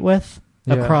communicate with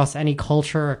across any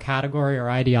culture or category or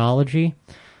ideology,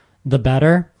 the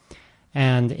better.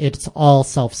 And it's all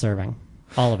self-serving,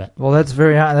 all of it. Well,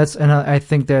 and I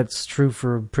think that's true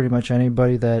for pretty much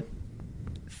anybody that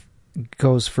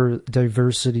goes for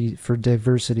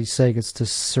diversity's sake. It's to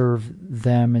serve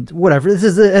them and whatever.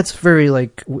 That's very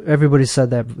like everybody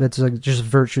said that. That's like just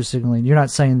virtue signaling. You're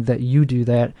not saying that you do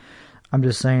that. I'm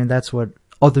just saying that's what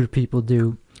other people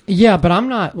do. Yeah, but I'm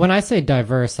not. When I say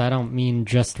diverse, I don't mean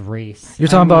just race. You're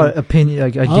talking about opinion,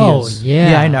 like ideas. Oh, yeah.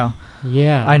 Yeah, I know.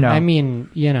 Yeah, I know. I mean,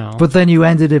 you know. But then you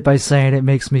ended it by saying it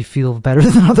makes me feel better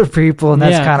than other people, and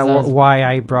that's Yeah, kind 'cause of why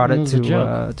I brought it was a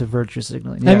joke. to virtue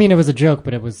signaling. I Yeah. mean, it was a joke,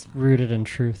 but it was rooted in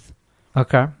truth.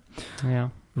 Okay. Yeah.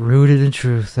 Rooted in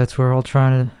truth. That's where we're all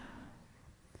trying to.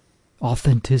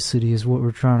 Authenticity is what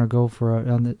we're trying to go for.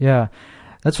 Yeah.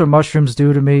 That's what mushrooms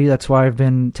do to me. That's why I've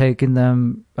been taking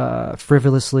them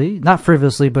frivolously. Not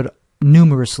frivolously, but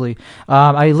numerously.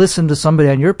 I listened to somebody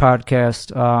on your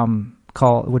podcast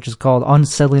which is called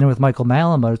Unsettling It with Michael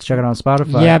Malamud. Check it out on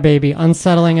Spotify. Yeah, baby.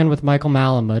 Unsettling in with Michael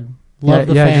Malamud. Love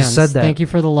the yeah, fans. I just said that. Thank you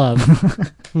for the love.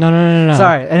 No.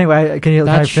 Sorry. Anyway, can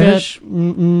I finish?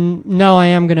 No, I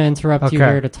am going to interrupt you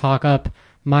Okay. here to talk up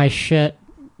my shit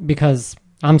because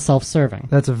I'm self-serving.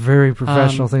 That's a very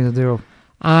professional thing to do.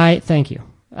 Thank you.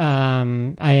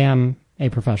 I am a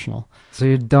professional. So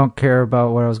you don't care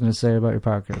about what I was going to say about your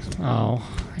podcast. Oh,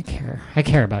 I care. I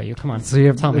care about you. Come on. So you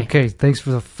have, Tell me. okay, thanks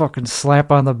for the fucking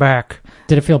slap on the back.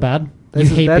 Did it feel bad? That's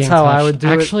you hate that's being how touched. I would do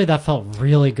it. Actually, that felt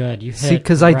really good. You hit See,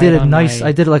 because I did it on nice. my-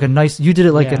 I did it like a nice. You did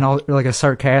it like Yeah. like a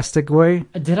sarcastic way.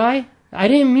 Did I? I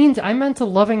didn't mean to. I meant a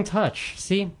loving touch.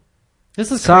 See,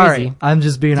 this is Sorry, crazy. I'm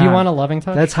just being. Do you honest. want a loving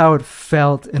touch? That's how it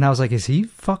felt, and I was like, "Is he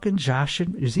fucking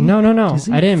joshing? Is he?" No. is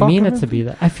he I didn't mean fucking it to with be me?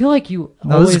 that. I feel like you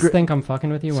No, this is always great. think I'm fucking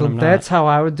with you when So I'm not. that's how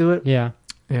I would do it. Yeah.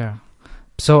 Yeah.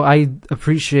 So I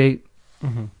appreciate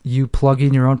you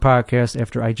plugging your own podcast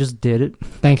after I just did it.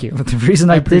 Thank you. But the reason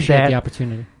I did appreciate that the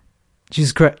opportunity.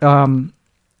 she's correct.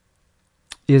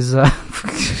 Is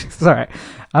sorry,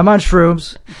 I'm on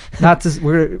shrooms. Not to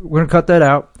we're gonna cut that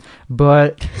out,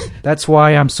 but that's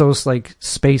why I'm so like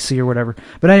spacey or whatever.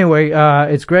 But anyway,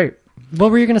 it's great.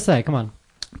 What were you gonna say? Come on.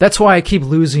 That's why I keep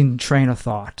losing train of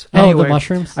thought. Oh, Anyway, the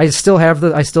mushrooms. I still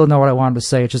know what I wanted to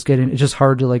say. It's just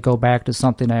hard to like go back to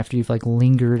something after you've like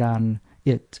lingered on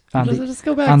it Just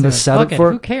go back on to the it. setup Fuck it. for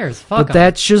it. Who cares? Fuck But 'em.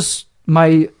 that's just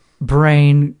my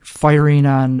brain firing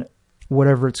on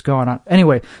whatever it's going on.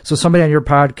 Anyway, so somebody on your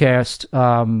podcast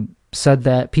said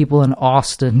that people in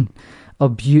Austin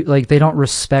they don't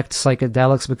respect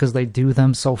psychedelics because they do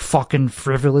them so fucking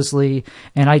frivolously.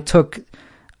 And I took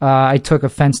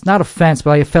offense, not offense,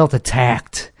 but I felt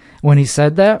attacked when he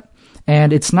said that.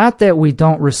 And it's not that we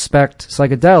don't respect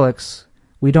psychedelics.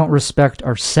 We don't respect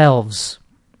ourselves.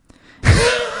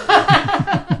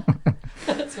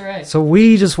 That's right. So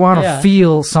we just want to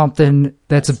feel something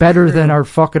that's better true. than our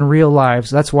fucking real lives.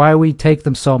 That's why we take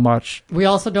them so much. We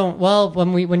also don't. Well,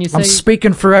 when you say I'm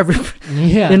speaking for everybody.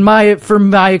 yeah. From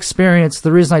my experience,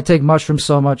 the reason I take mushrooms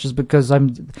so much is because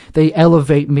they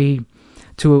elevate me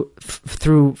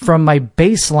from my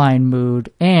baseline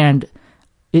mood, and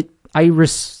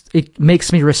it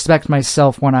makes me respect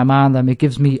myself when I'm on them. It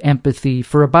gives me empathy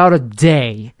for about a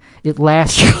day. It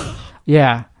lasts,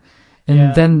 yeah.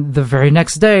 And then the very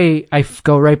next day, I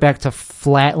go right back to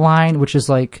flatline, which is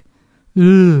like,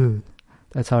 ugh.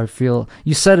 That's how I feel.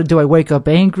 You said, do I wake up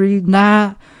angry?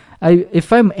 Nah.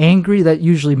 If I'm angry, that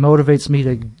usually motivates me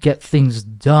to get things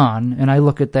done, and I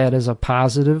look at that as a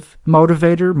positive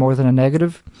motivator more than a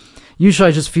negative. Usually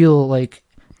I just feel like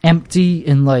empty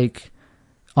and like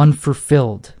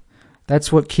unfulfilled.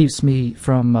 That's what keeps me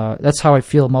from, that's how I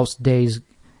feel most days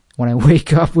when I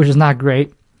wake up, which is not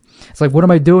great. It's like, what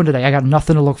am I doing today? I got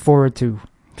nothing to look forward to.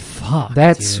 Fuck.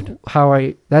 That's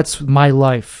dude. That's my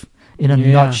life in a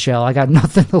nutshell. I got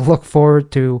nothing to look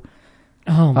forward to.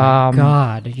 Oh my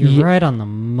god, you're right on the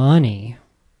money.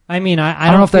 I mean, I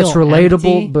don't know if that's feel relatable,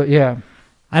 empty. but yeah.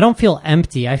 I don't feel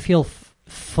empty. I feel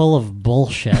full of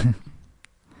bullshit.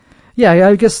 Yeah,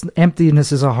 I guess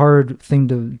emptiness is a hard thing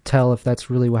to tell if that's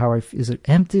really how I feel. Is it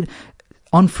empty?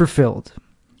 Unfulfilled.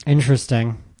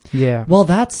 Interesting. Yeah. Well,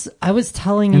 I was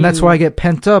telling you. And that's why I get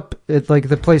pent up at like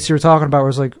the place you were talking about where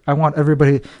it's like, I want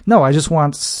everybody. No, I just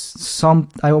want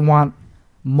I want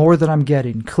more than I'm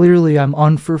getting. Clearly, I'm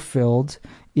unfulfilled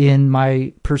in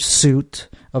my pursuit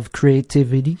of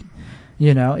creativity.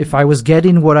 You know, if I was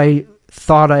getting what I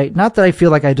thought not that I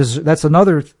feel like I deserve, that's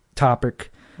another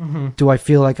topic. Mm-hmm. Do I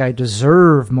feel like I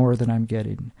deserve more than I'm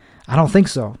getting? I don't think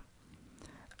so.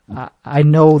 I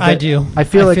know that I do. I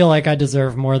feel like I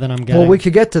deserve more than I'm getting. Well, we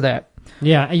could get to that.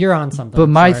 Yeah, you're on something. But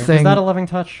my Sorry. thing... Was that a loving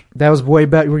touch? That was way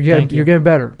better. You're getting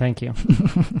better. Thank you.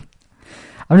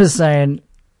 I'm just saying,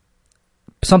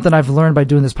 something I've learned by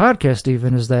doing this podcast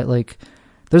even is that, like,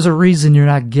 there's a reason you're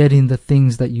not getting the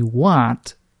things that you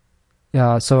want.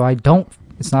 So I don't...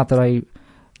 It's not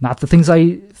the things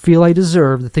I feel I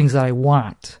deserve, the things that I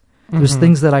want. There's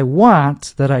things that I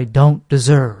want that I don't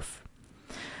deserve.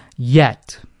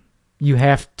 Yet, you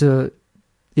have to,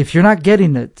 if you're not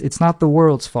getting it, it's not the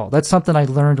world's fault. That's something I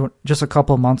learned just a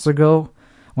couple months ago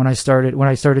when I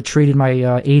started treating my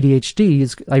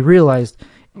ADHD. I realized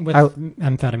with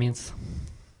amphetamines.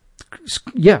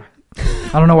 Yeah.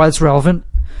 I don't know why it's relevant.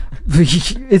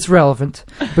 It's relevant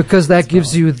because that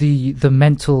gives you the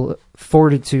mental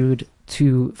fortitude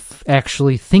to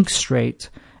actually think straight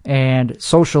and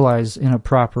socialize in a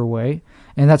proper way.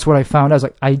 And that's what I found. I was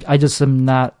like, I just am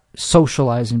not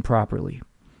socializing properly.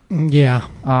 Yeah.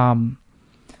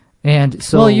 And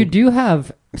so... Well, you do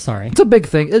have... Sorry. It's a big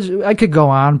thing. I could go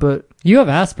on, but... You have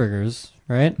Asperger's,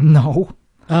 right? No.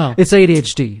 Oh. It's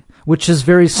ADHD, which is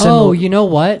very similar. Oh, you know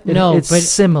what? No, it's but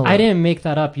similar. I didn't make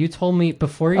that up. You told me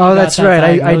before you got that's that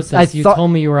right. diagnosis, you thought,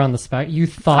 told me you were on the spectrum. You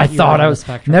thought I you thought were on I was the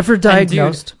spectrum. never And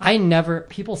diagnosed. dude, I never...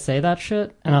 People say that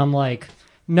shit, and I'm like,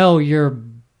 no, you're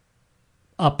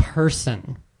a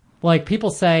person. Like, people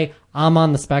say, I'm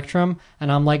on the spectrum,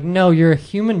 and I'm like, no, you're a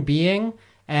human being,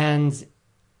 and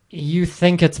you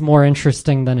think it's more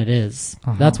interesting than it is.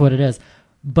 That's what it is.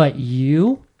 But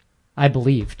you, I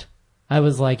believed. I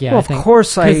was like, yeah, well, I think... of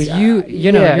course I...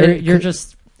 you know, you're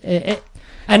just... and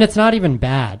it's not even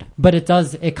bad, but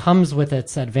it comes with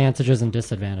its advantages and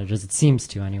disadvantages. It seems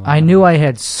to, anyway. I knew I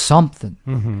had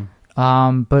something.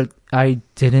 But I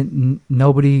didn't...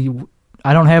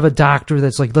 I don't have a doctor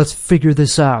that's like, let's figure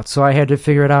this out. So I had to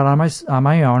figure it out on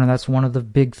my own, and that's one of the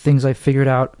big things I figured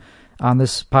out on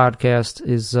this podcast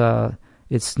is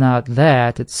it's not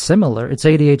that, it's similar. It's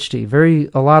ADHD.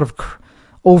 A lot of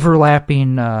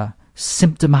overlapping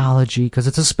symptomology because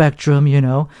it's a spectrum, you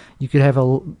know. You could have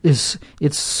it's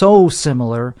so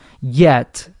similar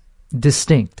yet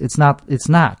distinct. It's not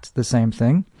the same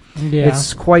thing. Yeah.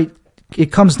 It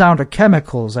comes down to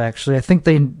chemicals, actually. I think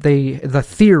the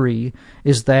theory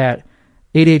is that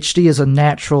ADHD is a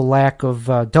natural lack of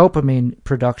dopamine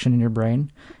production in your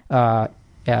brain.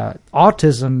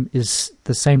 Autism is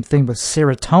the same thing with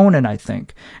serotonin, I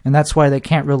think. And that's why they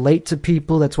can't relate to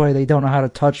people. That's why they don't know how to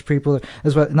touch people.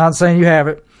 Not saying you have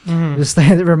it. Just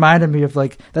it reminded me of,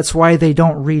 like, that's why they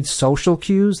don't read social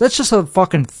cues. That's just a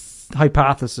fucking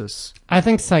hypothesis. I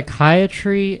think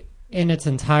psychiatry in its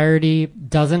entirety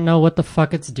doesn't know what the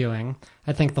fuck it's doing.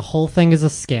 I think the whole thing is a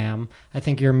scam. I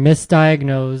think you're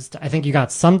misdiagnosed. I think you got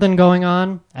something going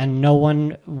on and no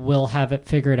one will have it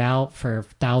figured out for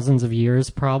thousands of years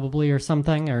probably or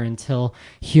something, or until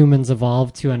humans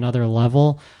evolve to another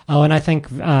level. Oh, and I think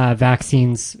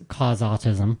vaccines cause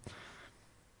autism.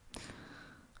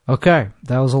 Okay,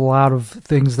 that was a lot of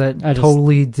things that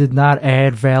totally did not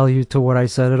add value to what I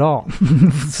said at all.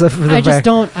 The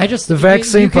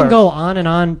vaccine you can part. go on and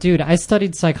on. Dude, I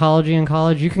studied psychology in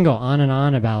college. You can go on and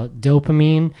on about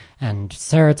dopamine and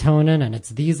serotonin, and it's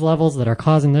these levels that are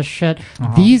causing this shit.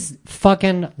 These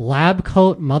fucking lab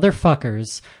coat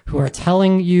motherfuckers who are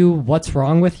telling you what's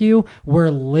wrong with you were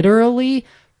literally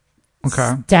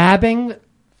stabbing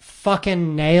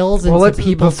fucking nails into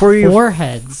people's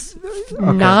foreheads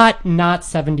not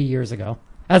 70 years ago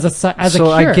as a cure.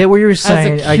 I get what you're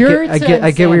saying. I get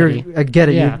where I get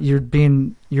it. Yeah.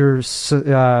 You're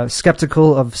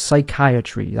skeptical of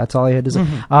psychiatry. That's all I had to say.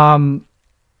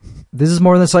 This is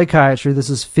more than psychiatry.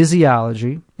 This is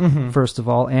physiology, first of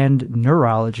all, and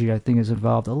neurology, I think, is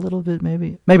involved a little bit,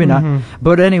 maybe not.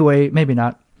 But anyway, maybe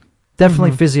not.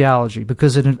 Definitely physiology,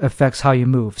 because it affects how you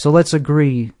move. So let's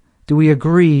agree. Do we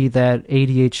agree that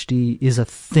ADHD is a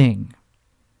thing?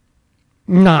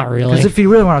 Not really. Because if you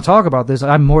really want to talk about this,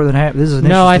 I'm more than happy. This is an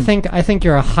I think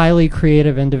you're a highly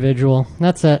creative individual.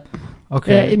 That's it.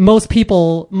 Okay. Most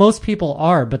people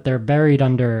are, but they're buried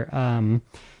under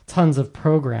tons of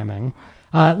programming.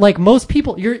 Like most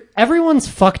people, everyone's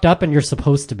fucked up, and you're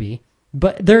supposed to be,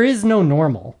 but there is no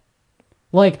normal.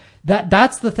 Like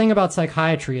that's the thing about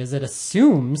psychiatry, is it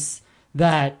assumes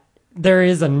that there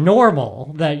is a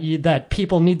normal that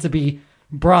people need to be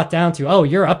brought down to. Oh,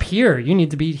 you're up here. You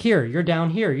need to be here. You're down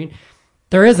here.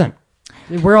 There isn't.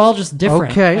 We're all just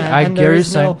different. Okay, I get what you're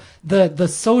saying. The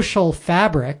social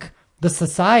fabric, the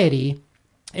society,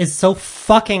 is so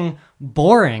fucking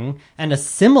boring and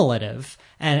assimilative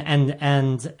and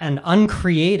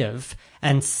uncreative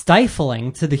and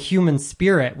stifling to the human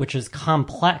spirit, which is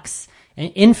complex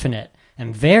and infinite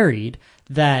and varied,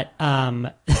 that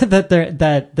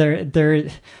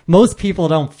most people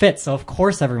don't fit. So of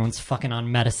course everyone's fucking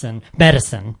on medicine.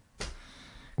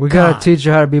 We gotta teach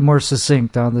you how to be more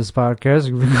succinct on this podcast.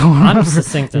 I'm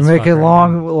succinct as fuck. Make it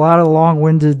long, a lot of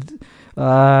long-winded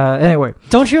Anyway,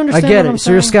 Don't you I understand? get what it. I'm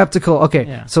So you're saying? skeptical. Okay.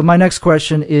 Yeah. So my next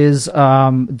question is: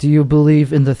 do you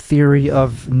believe in the theory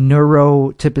of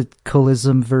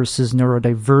neurotypicalism versus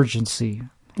neurodivergency?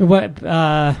 What?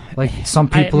 Like some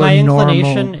people my are normal.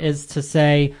 inclination is to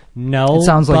say no. It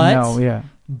sounds like but, no. Yeah.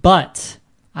 But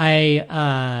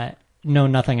I know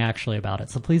nothing actually about it.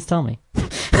 So please tell me.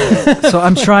 So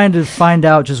I'm trying to find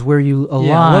out just where you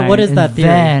align. what is and that theory?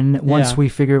 Then once Yeah. we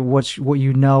figure what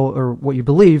you know or what you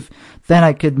believe, then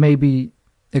I could maybe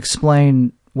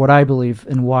explain what I believe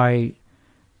and why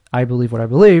I believe what I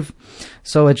believe.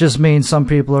 So it just means some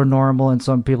people are normal and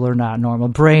some people are not normal.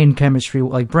 Brain chemistry,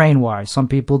 like brain-wise, some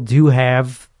people do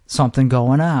have something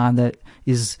going on that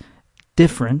is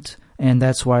different, and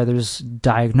that's why there's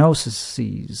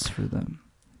diagnoses for them.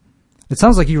 It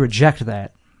sounds like you reject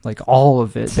that, like all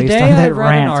of it, Today based on I that read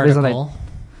rant, an based on article.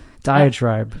 that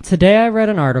diatribe. Today I read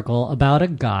an article about a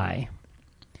guy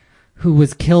who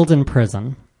was killed in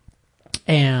prison,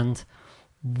 and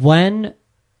when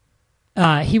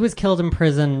he was killed in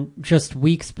prison just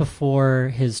weeks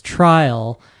before his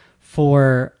trial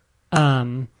for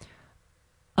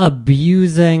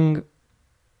abusing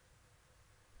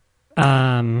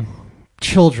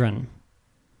children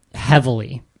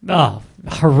heavily. Oh,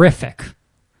 horrific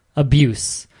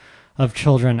abuse of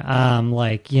children.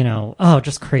 Like, you know,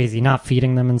 just crazy, not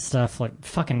feeding them and stuff. Like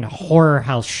fucking horror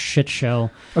house shit show.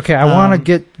 Okay, I want to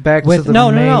get back to the no,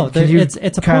 main. no. Can you It's a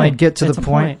kinda point. get to It's the a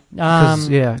point? point. 'Cause,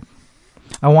 yeah,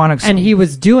 I want to. And he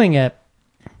was doing it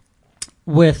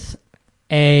with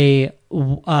a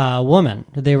woman.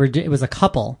 It was a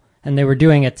couple, and they were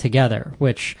doing it together.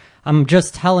 Which I'm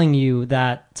just telling you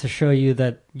that to show you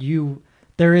that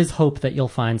there is hope that you'll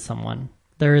find someone.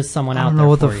 There is someone I out don't there know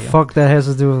what for the you. fuck that has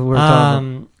to do with what we're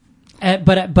talking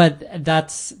about. But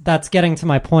that's getting to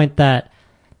my point that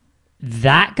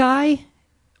guy,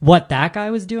 what that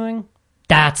guy was doing,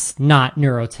 that's not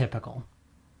neurotypical.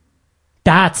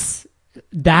 That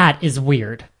is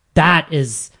weird. That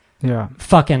is Yeah.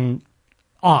 fucking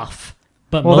off.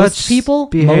 But Well, most that's people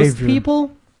behavior.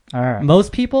 All right.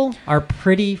 most people are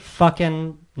pretty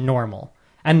fucking normal,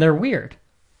 and they're weird.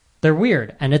 They're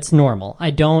weird, and it's normal.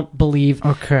 I don't believe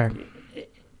Okay.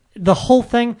 the whole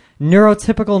thing,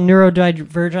 neurotypical,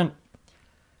 neurodivergent.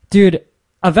 Dude,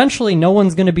 eventually no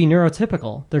one's going to be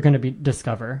neurotypical. They're going to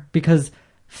discover, because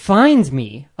find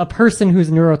me a person who's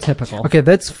neurotypical. Okay,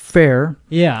 that's fair.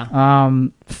 Yeah.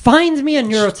 Find me a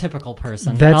neurotypical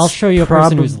person, and That's I'll show you a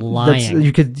person who's lying.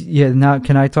 You could. Yeah. Now,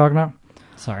 can I talk now?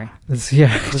 Sorry.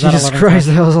 Yeah. Was that Jesus 11 Christ,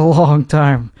 touch? that was a long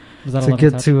time Was that to 11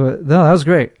 get touch? to it. No, that was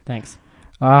great. Thanks.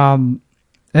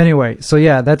 Anyway, so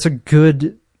yeah, that's a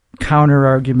good counter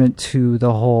argument to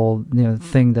the whole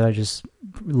thing that I just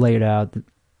laid out.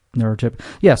 Neurotypical.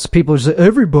 Yes, people say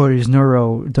everybody's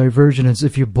neurodivergent. It's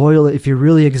if you boil it, if you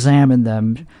really examine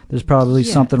them, there's probably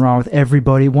something wrong with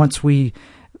everybody. Once we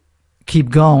keep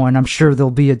going, I'm sure there'll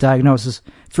be a diagnosis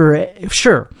for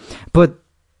sure. But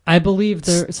I believe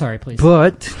there. Sorry, please.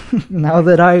 But now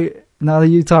that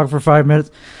you talk for 5 minutes,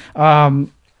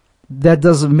 that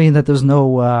doesn't mean that there's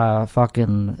no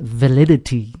fucking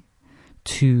validity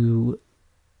to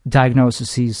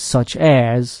diagnoses such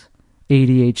as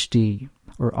ADHD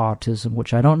or autism,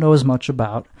 which I don't know as much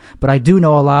about, but I do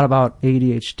know a lot about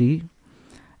ADHD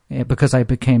because I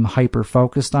became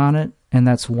hyper-focused on it, and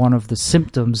that's one of the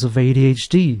symptoms of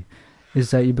ADHD, is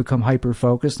that you become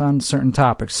hyper-focused on certain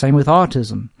topics. Same with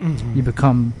autism. Mm-hmm. You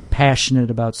become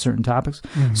passionate about certain topics.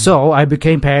 Mm-hmm. So I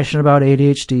became passionate about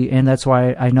ADHD, and that's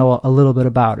why I know a little bit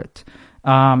about it.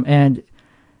 And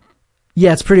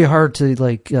yeah, it's pretty hard to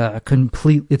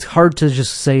it's hard to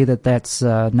just say that that's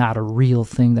not a real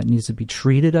thing that needs to be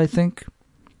treated, I think.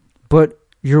 But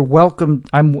you're welcome.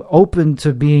 I'm open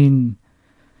to being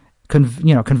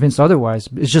convinced otherwise.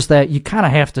 It's just that you kind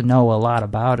of have to know a lot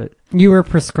about it. You were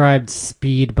prescribed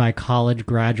speed by college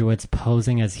graduates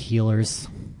posing as healers.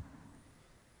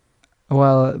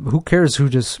 Well, who cares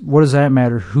what does that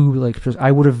matter?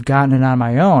 I would have gotten it on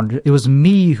my own. It was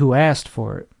me who asked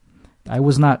for it. I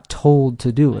was not told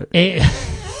to do it.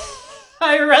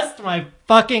 I rest my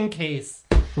fucking case.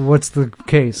 What's the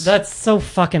case? That's so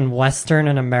fucking Western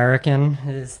and American,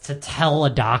 is to tell a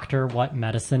doctor what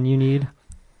medicine you need.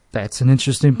 That's an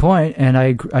interesting point, and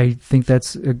I think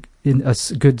that's a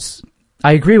good.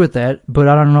 I agree with that, but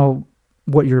I don't know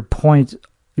what your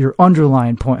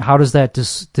underlying point. How does that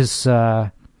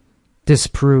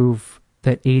disprove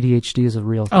that ADHD is a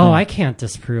real thing? Oh, I can't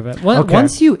disprove it. Okay.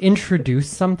 Once you introduce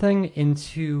something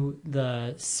into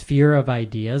the sphere of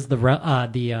ideas,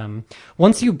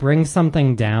 once you bring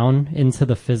something down into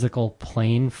the physical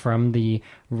plane from the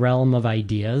realm of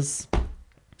ideas,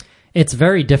 it's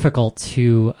very difficult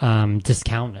to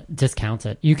discount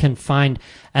it. You can find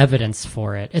evidence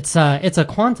for it. It's a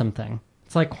quantum thing.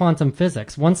 It's like quantum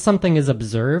physics. Once something is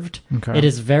observed, it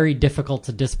is very difficult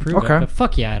to disprove it. But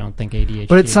fuck yeah, I don't think ADHD.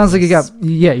 But it sounds exists.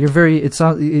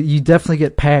 like you definitely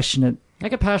get passionate. I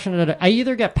get passionate. I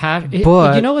either get passionate.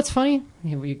 But you know what's funny?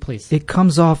 Please. It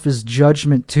comes off as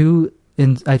judgment too.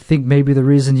 And I think maybe the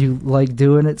reason you like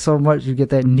doing it so much, you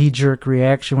get that knee-jerk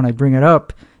reaction when I bring it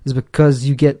up, is because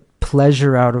you get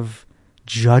pleasure out of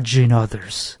judging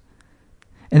others.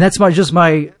 And that's just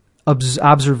my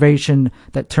observation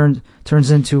that turns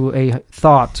into a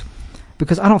thought.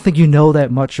 Because I don't think you know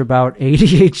that much about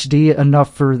ADHD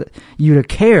enough for you to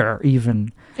care,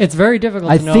 even. It's very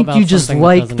difficult I to know think about you just something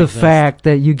like that the doesn't exist. fact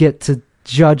that you get to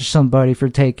judge somebody for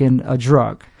taking a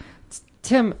drug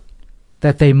Tim,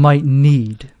 that they might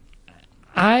need.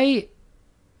 I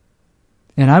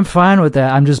And I'm fine with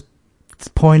that. I'm just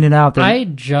pointing out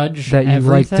that judge that you everything.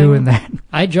 like doing that.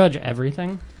 I judge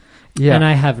everything. Yeah. And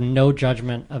I have no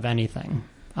judgment of anything.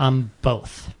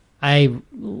 Both.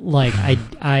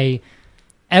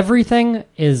 Everything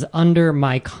is under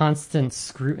my constant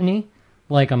scrutiny,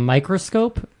 like a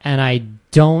microscope, and I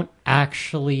don't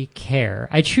actually care.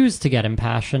 I choose to get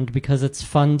impassioned because it's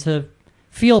fun to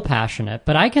feel passionate,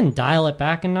 but I can dial it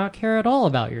back and not care at all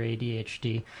about your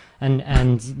ADHD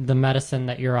and the medicine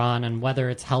that you're on and whether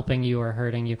it's helping you or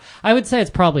hurting you. I would say it's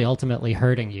probably ultimately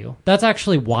hurting you. That's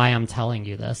actually why I'm telling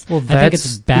you this. Well, I think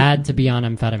it's bad to be on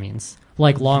amphetamines,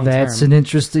 like long term. That's an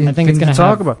interesting I think thing it's gonna to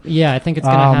talk have, about. Yeah, I think it's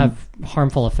going to have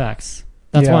harmful effects.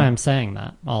 That's Yeah. why I'm saying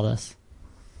that, all this.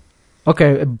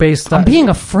 Okay, based on... I'm being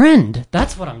a friend.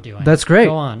 That's what I'm doing. That's great.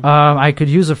 Go on. I could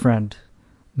use a friend.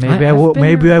 Maybe I I've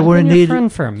been wouldn't your need...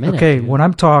 friend for a minute, okay, dude. when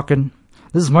I'm talking...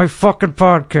 This is my fucking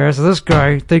podcast. This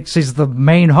guy thinks he's the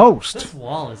main host. This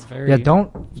wall is very... Yeah,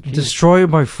 don't destroy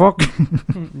my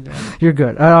fucking... You're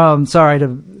good. Sorry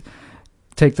to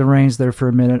take the reins there for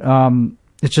a minute.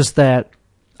 It's just that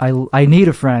I need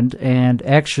a friend, and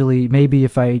actually, maybe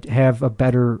if I have a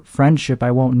better friendship,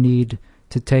 I won't need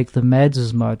to take the meds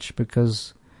as much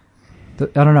because...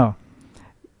 I don't know.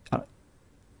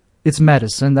 It's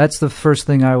medicine. That's the first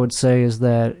thing I would say is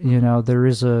that, there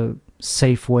is a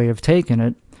safe way of taking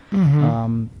it.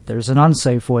 Mm-hmm. There's an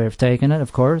unsafe way of taking it,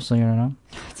 of course.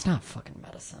 It's not fucking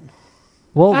medicine.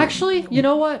 Well, Actually, you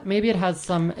know what? Maybe it has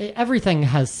some... Everything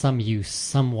has some use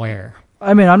somewhere.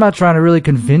 I mean, I'm not trying to really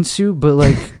convince you, but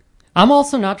like... I'm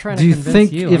also not trying to do you convince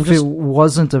think you. if it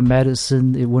wasn't a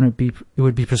medicine, it would be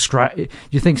prescribed? Do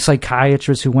you think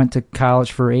psychiatrists who went to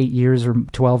college for 8 years or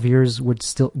 12 years would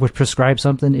prescribe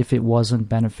something if it wasn't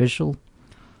beneficial?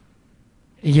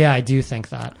 Yeah, I do think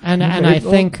that, and Okay, I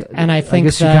think I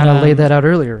guess that, you kind of laid that out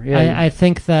earlier. Yeah, I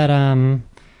think that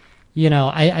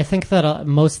I think that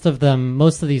most of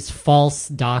these false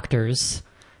doctors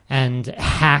and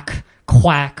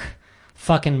quack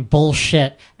fucking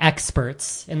bullshit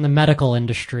experts in the medical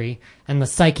industry and the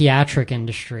psychiatric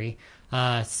industry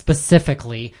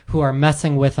specifically, who are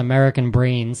messing with American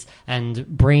brains and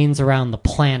brains around the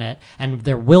planet, and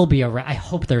there will be I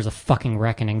hope there's a fucking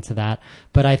reckoning to that.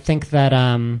 But I think that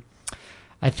what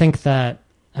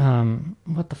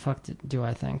the fuck do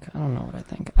I think? I don't know what I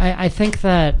think. I think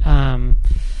that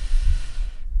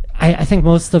I think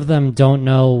most of them don't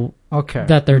know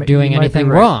that they're doing anything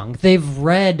wrong. They've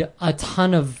read a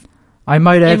ton of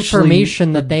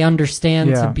information that they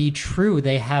understand to be true.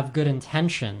 They have good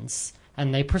intentions.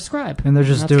 And they prescribe. And they're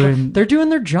just they're doing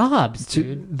their jobs,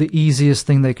 dude. The easiest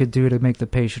thing they could do to make the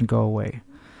patient go away.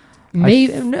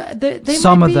 Maybe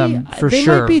some of them, for they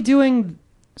sure. They might be doing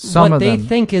some what of they them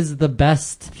think is the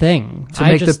best thing. to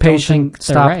make the patient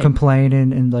stop right.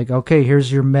 complaining and like, okay,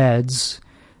 here's your meds.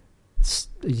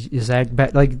 Is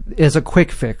that like as a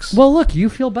quick fix? Well, look, you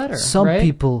feel better. Some right?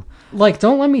 people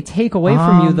don't let me take away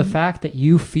from you the fact that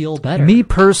you feel better. Me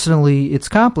personally, it's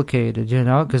complicated,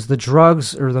 because the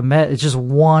drugs or the med, it's just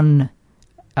one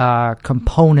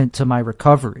component to my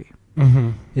recovery.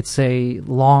 Mm-hmm. It's a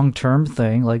long-term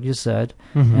thing, like you said,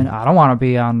 mm-hmm. and I don't want to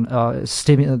be on a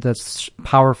stimulant that's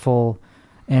powerful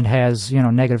and has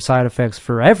negative side effects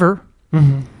forever.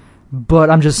 Mm-hmm. But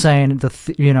I'm just saying,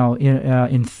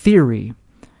 in theory,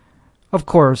 of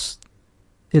course,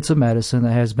 it's a medicine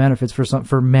that has benefits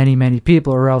for many, many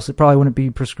people, or else it probably wouldn't be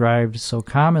prescribed so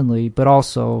commonly. But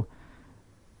also,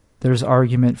 there's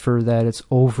argument for that it's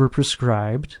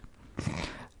overprescribed.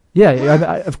 Yeah,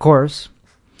 of course.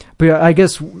 But I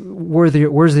guess where's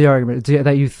the argument?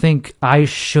 That you think I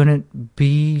shouldn't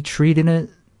be treating it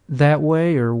that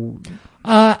way, or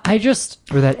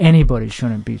that anybody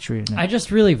shouldn't be treating it? I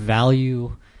just really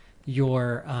value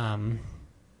your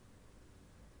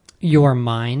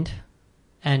mind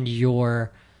and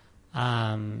your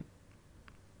Well,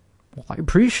 I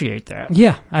appreciate that.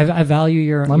 yeah, I value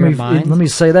your mind. Let me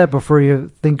say that before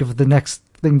you think of the next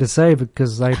thing to say,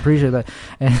 because I appreciate that.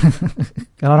 And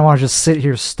I don't want to just sit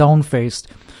here stone-faced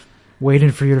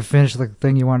waiting for you to finish the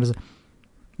thing you wanted to say,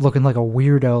 looking like a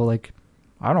weirdo, like,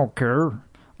 I don't care.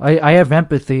 I have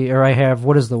empathy, or I have,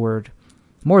 what is the word?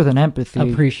 More than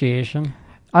empathy. Appreciation.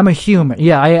 I'm a human.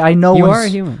 Yeah, I know You when are a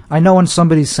human. I know when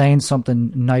somebody's saying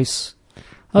something nice.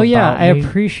 Oh yeah, about I me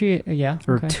appreciate. Yeah,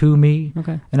 or okay. to me,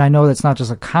 Okay. and I know that's not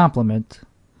just a compliment.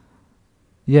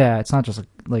 Yeah, it's not just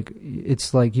like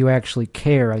it's like you actually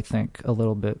care. I think a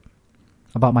little bit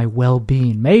about my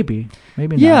well-being. Maybe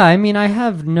not. Yeah, I mean, I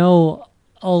have no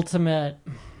ultimate.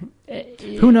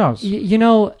 Who knows? You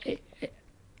know,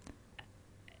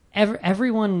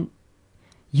 everyone.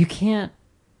 You can't.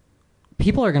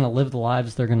 People are going to live the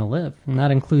lives they're going to live, and that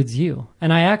includes you.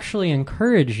 And I actually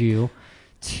encourage you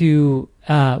to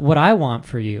what I want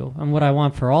for you and what I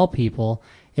want for all people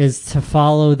is to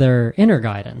follow their inner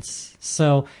guidance.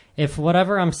 So if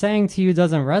whatever I'm saying to you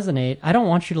doesn't resonate, I don't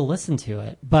want you to listen to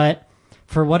it. But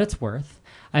for what it's worth,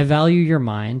 I value your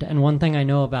mind. And one thing I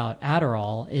know about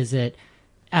Adderall is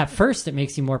at first it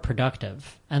makes you more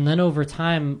productive. And then over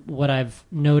time, what I've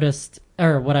noticed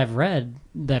or what I've read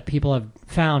that people have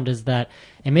found is that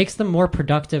it makes them more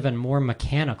productive and more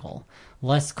mechanical,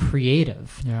 less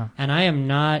creative. Yeah. And I am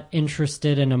not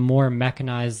interested in a more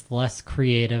mechanized, less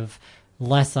creative,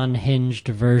 less unhinged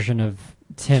version of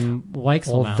Tim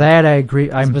Weichselbaum. Well, that I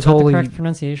agree. I'm Was totally. that the correct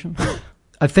pronunciation?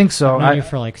 I think so. I've known you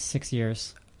for like 6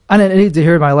 years. I didn't need to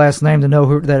hear my last name to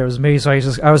know that it was me, so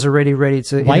I was already ready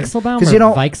to. Weichselbaum Because or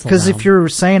Weichselbaum? Because if you're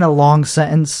saying a long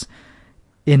sentence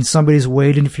and somebody's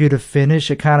waiting for you to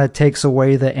finish, it kind of takes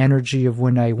away the energy of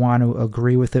when I want to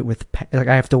agree with it. Like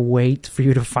I have to wait for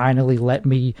you to finally let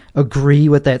me agree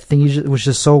with that thing. Which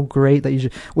is so great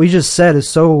that what you just said is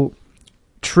so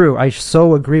true. I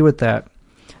so agree with that.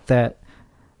 That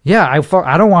yeah,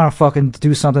 I don't want to fucking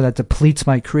do something that depletes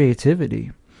my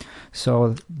creativity.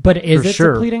 So, but is it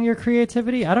sure. depleting your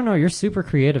creativity? I don't know. You're super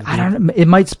creative. Dude. I don't know. It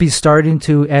might be starting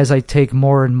to as I take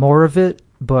more and more of it,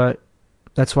 but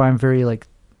that's why I'm very like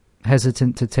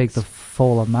hesitant to take the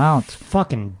full amount.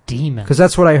 Fucking demon. Because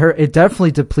that's what I heard. It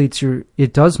definitely depletes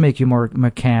it does make you more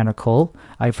mechanical.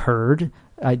 I've heard.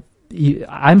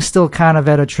 I'm still kind of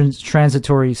at a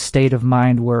transitory state of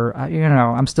mind where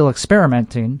I'm still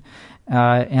experimenting,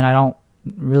 and I don't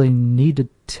really need to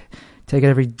take it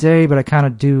every day, but I kind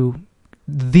of do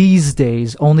these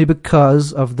days only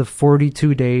because of the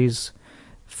 42 days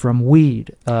from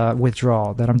weed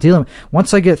withdrawal that I'm dealing with.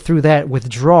 Once I get through that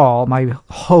withdrawal, my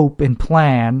hope and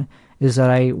plan is that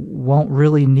I won't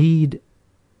really need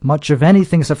much of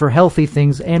anything except for healthy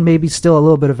things and maybe still a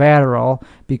little bit of Adderall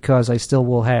because I still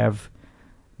will have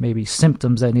maybe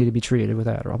symptoms that need to be treated with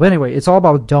Adderall. But anyway, it's all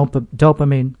about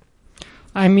dopamine.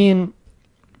 I mean...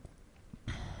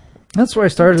 That's where I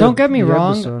started. Don't get me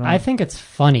wrong. Episode. I think it's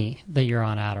funny that you're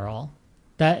on Adderall.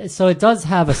 So it does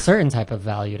have a certain type of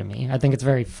value to me. I think it's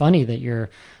very funny that you're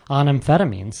on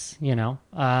amphetamines.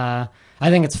 I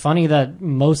think it's funny that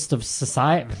most of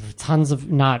society, tons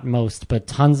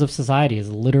of society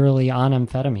is literally on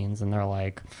amphetamines, and they're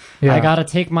like, yeah. I got to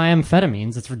take my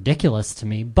amphetamines. It's ridiculous to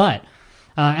me, but.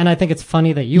 And I think it's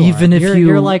funny that you even are. if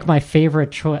you're like my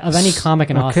favorite choice of any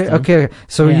comic in Austin. Okay,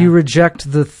 so yeah. you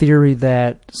reject the theory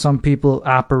that some people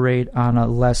operate on a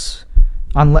less,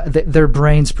 their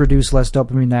brains produce less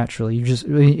dopamine naturally. You just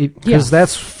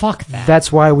because fuck that.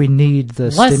 That's why we need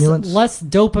the stimulants. Less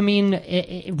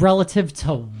dopamine relative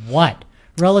to what?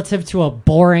 Relative to a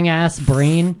boring ass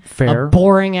brain. Fair. A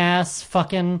boring ass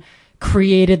fucking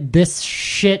created this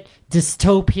shit.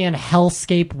 Dystopian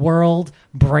hellscape world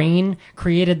brain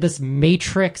created this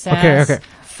matrix ass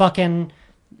fucking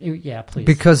please,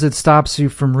 because it stops you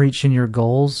from reaching your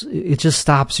goals. It just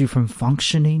stops you from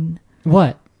functioning.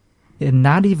 What? And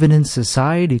not even in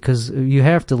society, because you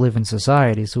have to live in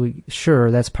society. So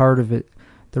that's part of it.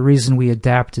 The reason we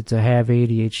adapted to have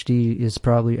ADHD is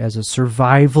probably as a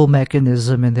survival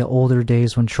mechanism in the older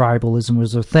days when tribalism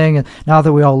was a thing. And now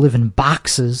that we all live in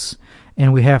boxes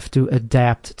and we have to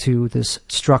adapt to this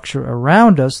structure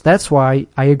around us, that's why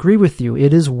I agree with you.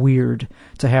 It is weird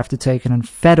to have to take an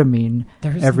amphetamine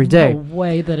every day. There's no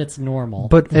way that it's normal.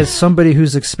 But as somebody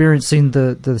who's experiencing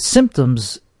the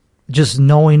symptoms, just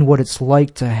knowing what it's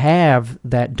like to have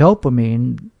that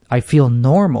dopamine, I feel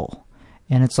normal.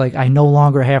 And it's like I no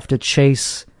longer have to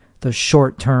chase the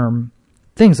short-term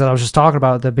things that I was just talking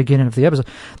about at the beginning of the episode.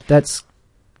 That's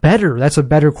better. That's a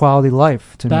better quality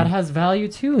life to me. That has value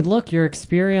too. Look, your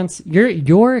experience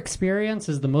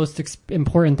is the most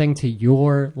important thing to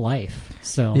your life.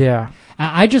 So yeah.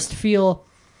 I just feel...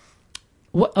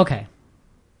 Okay.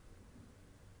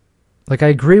 Like, I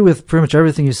agree with pretty much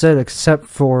everything you said, except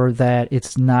for that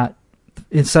it's not...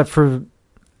 Except for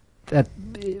that...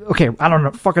 Okay, I don't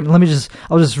know. Fucking, let me just...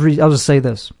 I'll just say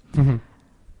this. Mm-hmm.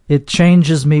 It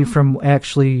changes me from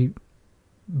actually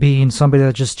being somebody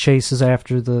that just chases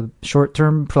after the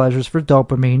short-term pleasures for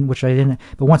dopamine, which I didn't...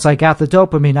 But once I got the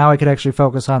dopamine, now I could actually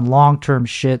focus on long-term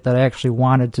shit that I actually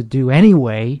wanted to do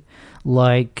anyway,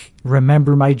 like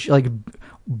remember my... like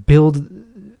build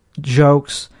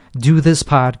jokes, do this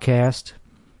podcast.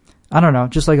 I don't know,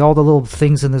 just like all the little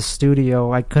things in this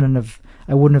studio, I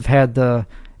wouldn't have had the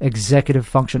executive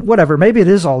function. Whatever, maybe it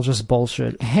is all just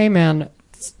bullshit. Hey, man.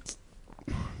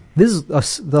 This is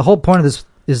the whole point of this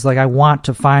is like I want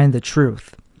to find the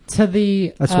truth.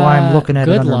 That's why I'm looking at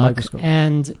it under a microscope.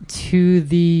 And to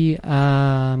the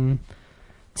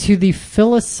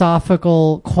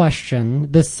philosophical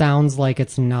question, this sounds like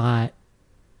it's not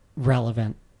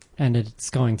relevant, and it's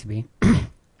going to be.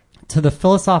 To the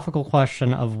philosophical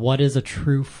question of what is a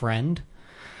true friend,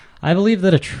 I believe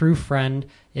that a true friend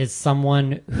is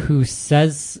someone who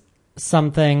says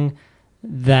something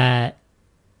that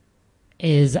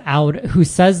is out, who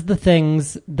says the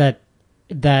things that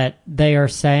they are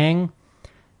saying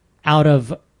out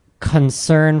of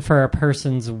concern for a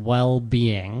person's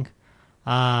well-being,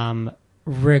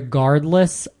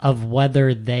 regardless of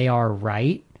whether they are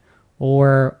right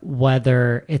or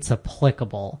whether it's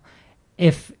applicable.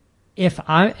 If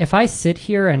I sit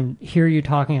here and hear you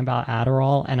talking about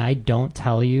Adderall and I don't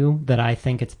tell you that I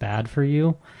think it's bad for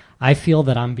you, I feel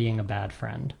that I'm being a bad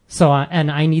friend.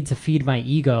 I need to feed my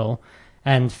ego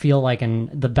and feel like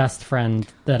the best friend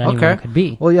that anyone could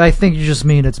be. Well, I think you just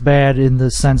mean it's bad in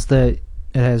the sense that it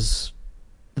has,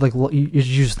 like, you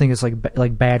just think it's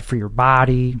like bad for your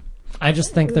body. I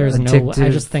just think there's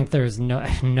addictive.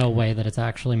 no way that it's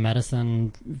actually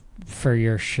medicine for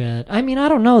your shit. I mean, I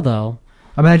don't know though.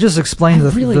 I mean, I just explained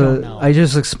the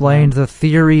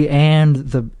theory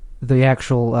and the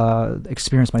actual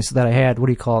experience that I had. What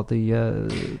do you call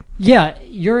it? Yeah,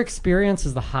 your experience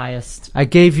is the highest. I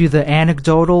gave you the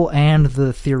anecdotal and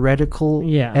the theoretical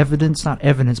evidence, not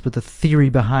evidence, but the theory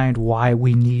behind why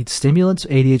we need stimulants,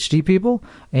 ADHD people,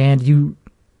 and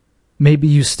maybe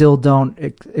you still don't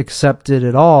accept it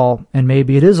at all, and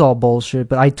maybe it is all bullshit,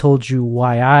 but I told you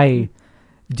why I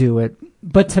do it.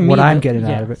 But to me, what I'm getting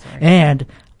out of it. Sorry. And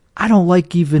I don't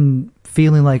like even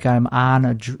feeling like I'm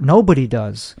on nobody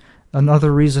does.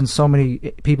 Another reason so many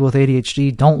people with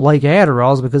ADHD don't like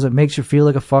Adderall is because it makes you feel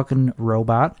like a fucking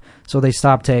robot. So they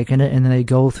stop taking it, and then they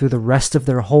go through the rest of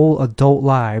their whole adult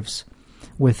lives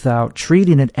without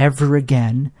treating it ever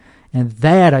again. And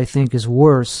that, I think, is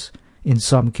worse in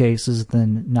some cases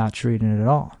than not treating it at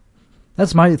all.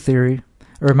 That's my theory,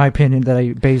 or my opinion that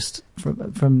I based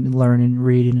from learning,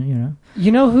 reading,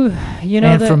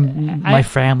 and from my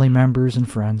family members and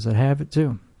friends that have it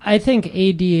too. I think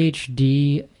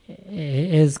ADHD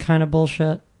is kind of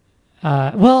bullshit.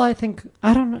 I think,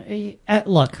 I don't know.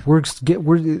 Look,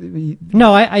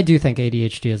 I do think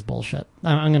ADHD is bullshit.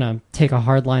 I'm going to take a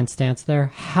hardline stance there.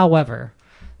 However,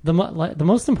 the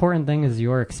most important thing is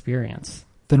your experience.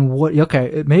 Then what?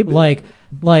 Okay, maybe like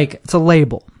it's a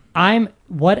label.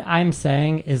 What I'm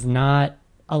saying is not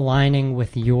aligning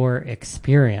with your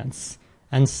experience,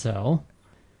 and so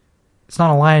it's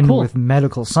not aligned with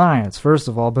medical science, first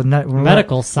of all. But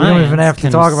medical science, we don't even have to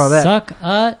talk about that. Suck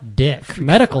a dick.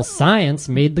 Medical science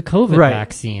made the COVID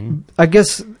vaccine. I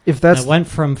guess if that went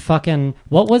from fucking,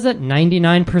 what was it,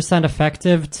 99%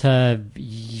 effective to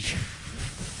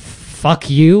fuck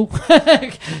you.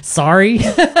 Sorry.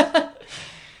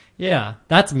 Yeah,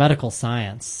 that's medical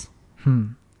science.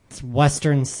 It's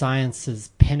Western science's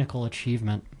pinnacle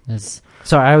achievement.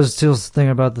 Sorry, I was still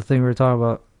thinking about the thing we were talking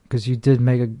about, because you did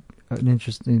make an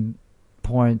interesting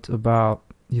point about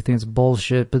you think it's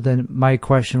bullshit, but then my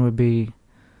question would be,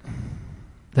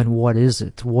 then what is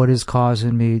it? What is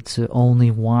causing me to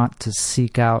only want to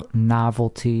seek out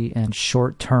novelty and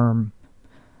short-term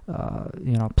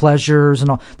pleasures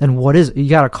and all? Then what is it? You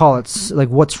got to call it, like,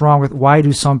 what's wrong with, why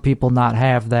do some people not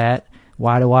have that?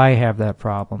 Why do I have that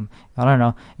problem? I don't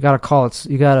know. You got to call it,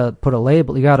 you got to put a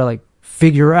label. You got to, like,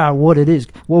 figure out what it is.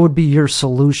 What would be your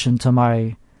solution to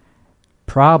my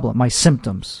problem, my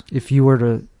symptoms, if you were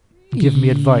to give me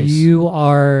advice? You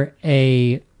are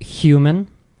a human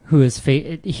who is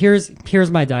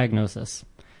here's my diagnosis.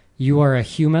 You are a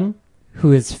human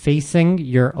who is facing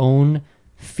your own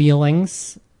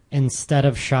feelings instead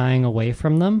of shying away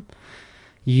from them.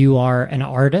 You are an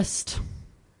artist,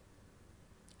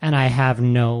 and I have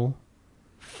no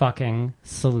fucking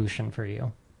solution for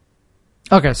you.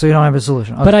 Okay, so you don't have a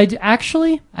solution. Okay. But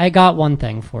I got one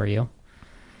thing for you.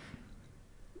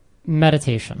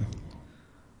 Meditation.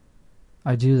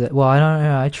 I do that. Well, I don't.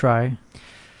 I try.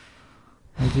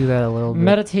 I do that a little bit.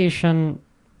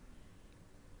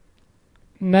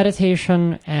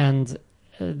 Meditation and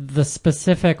the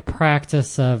specific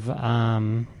practice of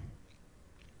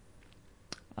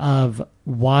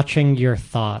watching your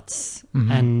thoughts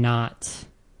and not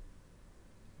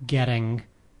getting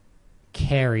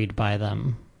carried by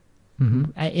them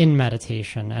in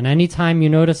meditation. And anytime you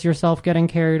notice yourself getting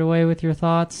carried away with your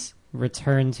thoughts,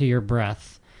 return to your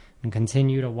breath and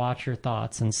continue to watch your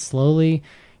thoughts. And slowly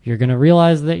you're going to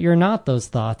realize that you're not those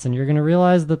thoughts. And you're going to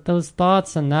realize that those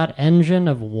thoughts and that engine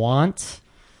of want,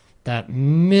 that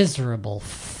miserable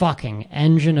fucking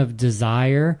engine of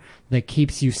desire that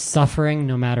keeps you suffering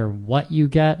no matter what you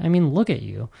get. I mean, look at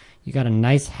you. You got a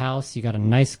nice house, you got a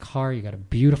nice car, you got a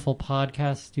beautiful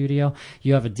podcast studio.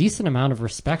 You have a decent amount of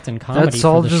respect and comedy. That's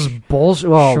all just bullshit.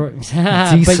 Well,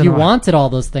 but you wanted all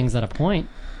those things at a point.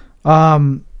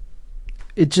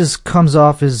 It just comes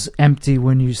off as empty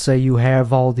when you say you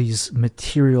have all these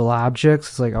material objects.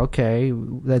 It's like, okay,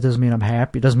 that doesn't mean I'm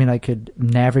happy. It doesn't mean I could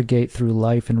navigate through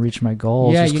life and reach my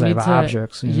goals just because I have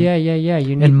objects. You know? Yeah.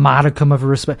 You need, and modicum of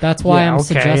respect. That's why I'm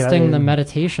suggesting the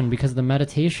meditation, because the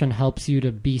meditation helps you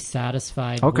to be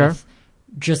satisfied with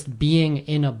just being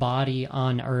in a body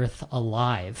on Earth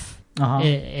alive.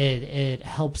 It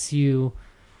helps you.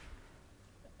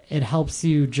 It helps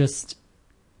you just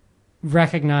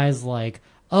recognize, like,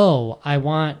 oh, I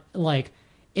want, like,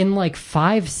 in like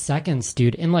 5 seconds,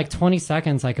 dude, in like 20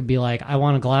 seconds, I could be like, I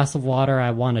want a glass of water,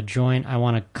 I want a joint, I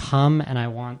want to come, and I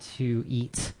want to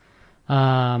eat.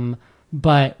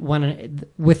 But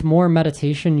with more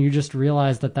meditation, you just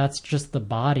realize that that's just the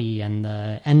body and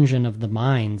the engine of the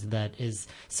mind that is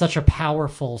such a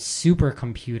powerful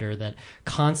supercomputer that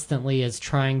constantly is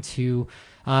trying to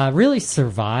really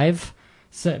survive.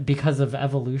 So because of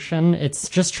evolution, it's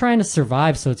just trying to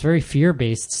survive. So it's very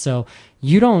fear-based. So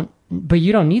you don't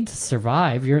need to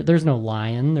survive. There's no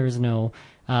lion. There's no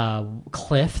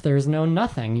cliff. There's no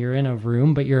nothing. You're in a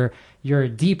room, but your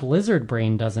deep lizard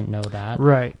brain doesn't know that.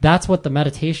 Right. That's what the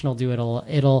meditation will do.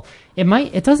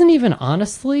 It doesn't even,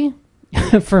 honestly,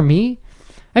 for me.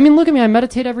 I mean, look at me. I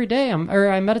meditate every day.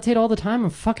 I meditate all the time. I'm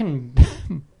fucking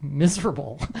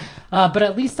miserable. But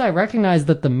at least I recognize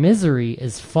that the misery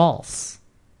is false.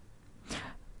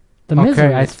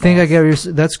 Okay, I think I get what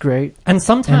you're. That's great. And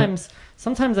sometimes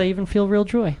I even feel real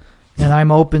joy. And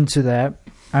I'm open to that.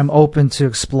 I'm open to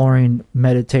exploring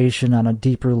meditation on a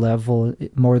deeper level,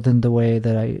 more than the way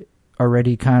that I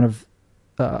already kind of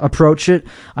approach it.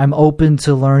 I'm open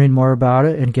to learning more about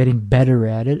it and getting better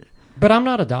at it. But I'm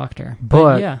not a doctor.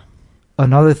 But yeah.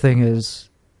 Another thing is,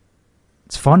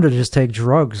 it's fun to just take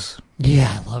drugs.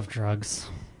 Yeah, I love drugs.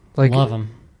 Like, love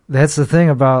them. That's the thing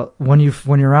about when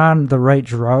you're on the right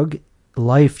drug,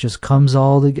 life just comes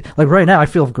all together. Like right now, I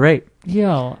feel great.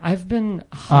 Yo, I've been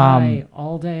high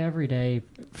all day, every day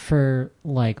for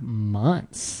like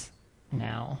months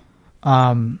now.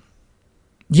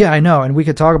 Yeah, I know, and we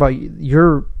could talk about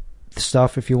your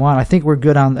stuff if you want. I think we're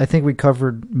good on. I think we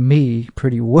covered me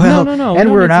pretty well. No.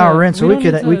 And we're an hour in, so we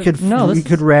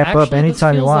could wrap up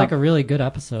anytime you want. This feels like a really good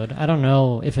episode. I don't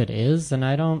know if it is, and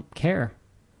I don't care.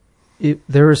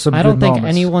 There are some. I don't think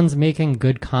moments. Anyone's making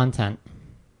good content.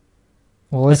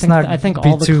 Well, let's not. I think be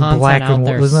all the too content black out and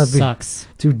there sucks.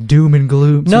 Too doom and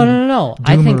gloom. No.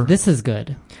 I think this is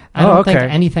good. I don't think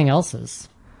anything else is.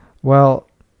 Well,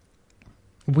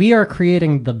 we are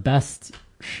creating the best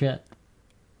shit.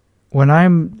 When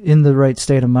I'm in the right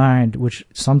state of mind, which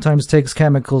sometimes takes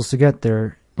chemicals to get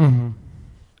there, and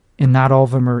not all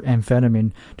of them are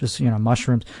amphetamine, just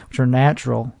mushrooms, which are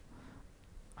natural.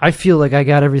 I feel like I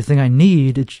got everything I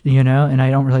need, and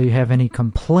I don't really have any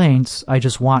complaints. I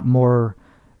just want more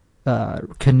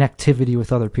connectivity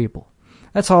with other people.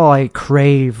 That's all I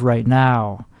crave right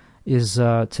now, is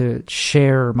to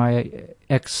share my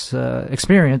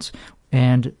experience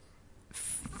and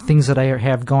things that I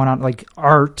have going on, like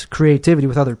art, creativity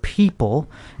with other people.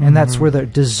 And that's where the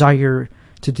desire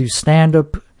to do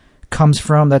stand-up comes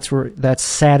from. That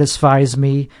satisfies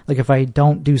me. Like if I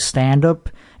don't do stand-up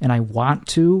and I want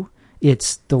to,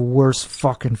 it's the worst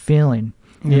fucking feeling.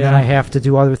 And then I have to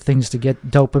do other things to get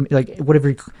dopamine, like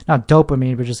whatever, not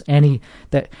dopamine, but just and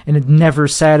it never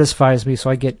satisfies me.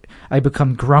 So I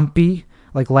become grumpy.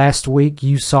 Like last week,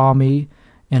 you saw me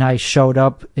and I showed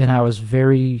up and I was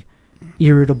very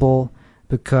irritable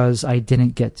because I didn't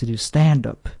get to do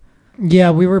stand-up.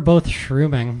 Yeah, we were both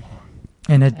shrooming.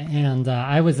 And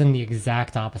I was in the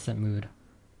exact opposite mood.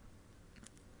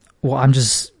 Well, I'm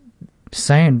just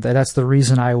saying that that's the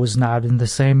reason I was not in the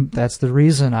same. That's the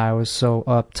reason I was so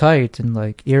uptight and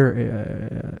like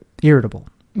irritable.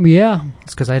 Yeah.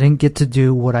 It's because I didn't get to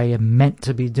do what I am meant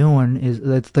to be doing.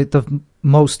 It's like the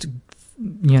most,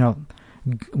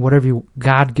 whatever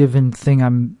God-given thing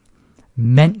I'm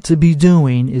meant to be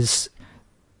doing is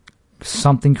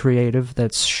something creative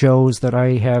that shows that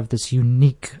I have this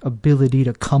unique ability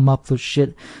to come up with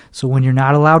shit. So when you're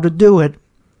not allowed to do it,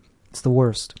 it's the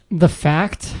worst. The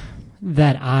fact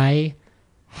that I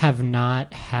have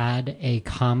not had a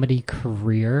comedy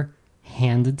career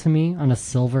handed to me on a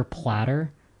silver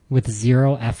platter with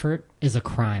zero effort is a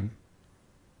crime.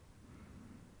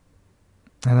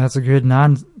 And that's a good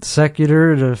non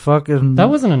sequitur to fucking... That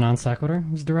wasn't a non sequitur.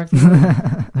 It was directed.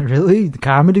 Really? The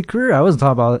comedy career? I wasn't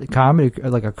talking about comedy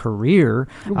like a career.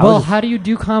 Well, how do you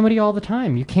do comedy all the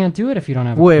time? You can't do it if you don't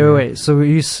have a career. Wait. So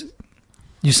you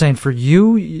saying for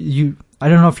you... I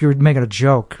don't know if you were making a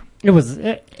joke. It was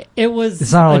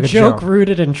It's not like a joke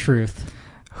rooted in truth.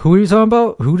 Who are you talking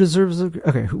about? Who deserves a...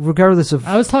 Okay, regardless of...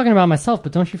 I was talking about myself,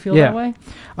 but don't you feel that way?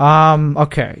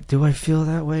 Okay. Do I feel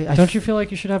that way? Don't you feel like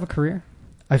you should have a career?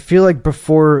 I feel like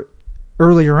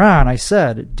earlier on, I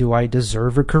said, do I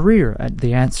deserve a career? And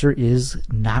the answer is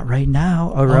not right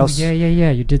now, or else... Yeah,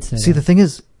 you did say See, that. the thing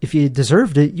is, if you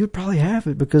deserved it, you'd probably have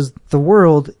it, because the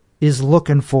world is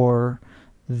looking for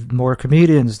more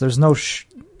comedians. There's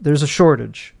a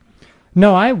shortage.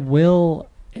 No, I will...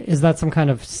 Is that some kind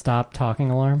of stop talking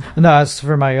alarm? No, it's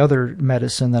for my other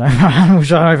medicine that I'm on,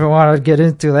 which I don't even want to get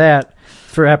into that,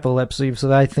 for epilepsy,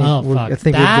 so I think... fuck. I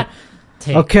think that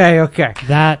take. Okay.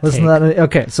 That Listen take. to that.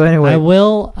 Okay, so anyway... I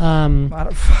will...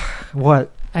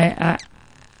 What?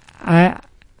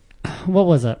 What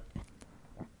was it?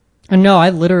 No,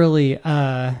 I literally...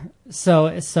 So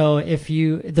if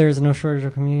there's no shortage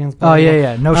of comedians. Oh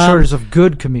yeah, no shortage of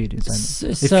good comedians.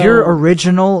 If you're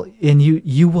original and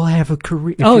you will have a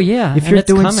career. If you're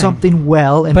doing something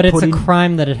well, but it's a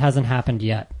crime that it hasn't happened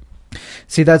yet.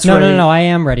 See, that's no. I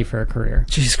am ready for a career.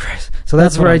 Jesus Christ! So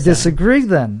that's where I disagree.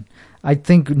 Then I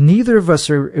think neither of us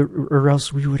are, or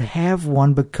else we would have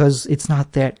one, because it's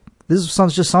not that. This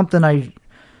is just something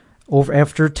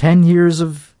after 10 years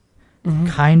of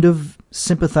kind of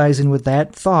sympathizing with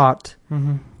that thought,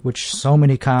 which so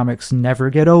many comics never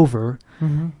get over.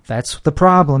 That's the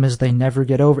problem, is they never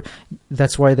get over.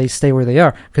 That's why they stay where they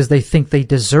are, because they think they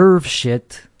deserve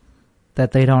shit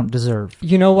that they don't deserve.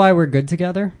 You know why we're good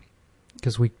together?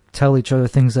 Because we tell each other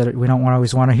things that we don't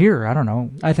always want to hear. I don't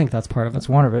know. I think that's part of it. That's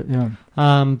one of it, yeah.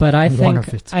 But I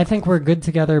think we're good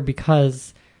together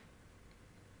because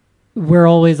we're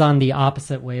always on the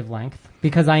opposite wavelength.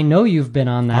 Because I know you've been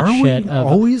on that shit of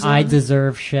always I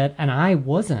deserve shit, and I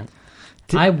wasn't.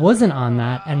 I wasn't on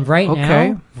that, and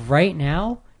right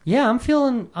now, yeah, I'm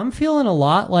feeling a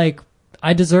lot like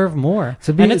I deserve more.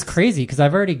 And it's crazy because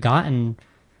I've already gotten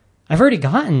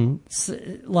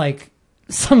like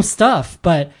some stuff,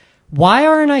 but why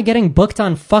aren't I getting booked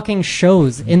on fucking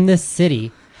shows in this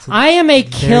city? I am a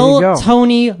Kill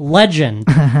Tony legend.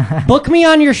 Book me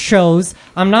on your shows.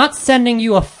 I'm not sending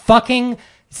you a fucking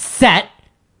set.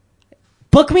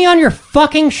 Book me on your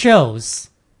fucking shows.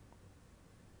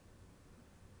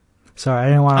 Sorry, I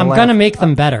didn't want to laugh. I'm gonna make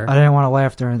them better. I didn't want to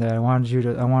laugh during that. I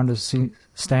wanted to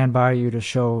stand by you to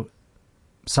show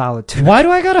solitude. Why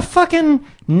do I gotta fucking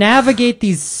navigate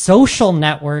these social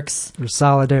networks or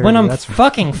solidarity when I'm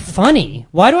fucking funny?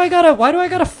 Why do I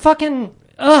gotta fucking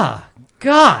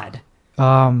God.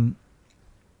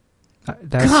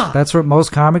 That's what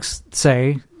most comics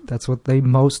say. That's what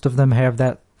most of them have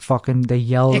that fucking, they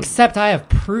yell. Except I have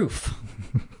proof.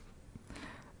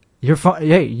 You're fun.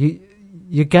 Hey,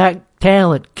 you got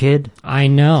talent, kid. I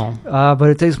know. But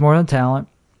it takes more than talent.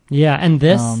 Yeah, and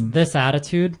this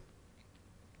attitude.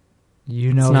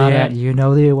 You know what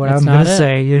I'm gonna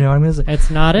say. You know what I'm gonna say. It's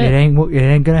not it. It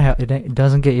ain't gonna help. It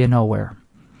doesn't get you nowhere.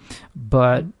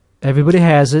 But everybody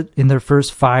has it in their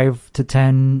first 5 to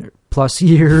 10 plus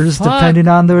years, depending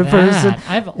on the person.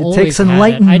 It takes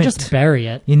enlightenment. I just bury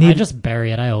it. I just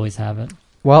bury it. I always have it.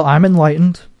 Well, I'm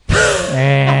enlightened,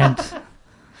 and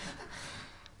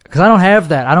because I don't have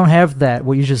that. I don't have that.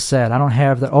 What you just said. I don't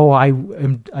have that. Oh, I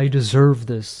deserve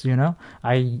this. You know.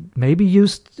 I maybe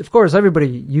used. Of course, everybody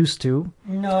used to.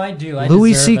 No, I do.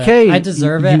 Louis C.K. I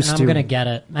deserve it, and I'm gonna get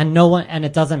it. And no one. And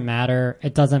it doesn't matter.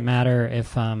 It doesn't matter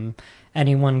if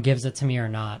anyone gives it to me or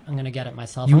not. I'm gonna get it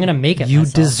myself. I'm gonna make it. You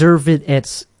myself. deserve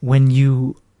it when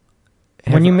you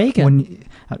make it.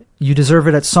 You deserve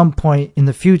it at some point in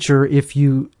the future if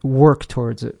you work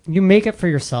towards it. You make it for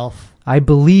yourself. I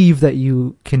believe that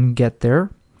you can get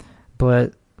there,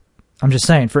 but I'm just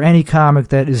saying, for any comic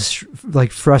that is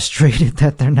like frustrated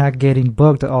that they're not getting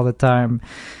booked all the time,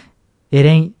 it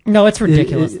ain't. No, it's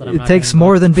ridiculous. That I'm it not takes getting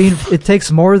more booked. than being. It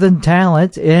takes more than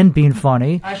talent and being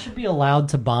funny. I should be allowed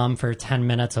to bomb for 10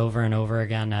 minutes over and over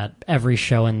again at every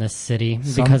show in this city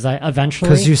because I eventually,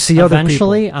 'cause you see other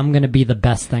eventually, I'm going to be the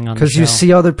best thing on the show. Because you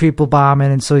see other people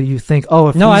bombing, and so you think, oh,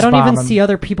 if No, he's I don't bombing, even see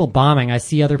other people bombing. I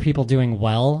see other people doing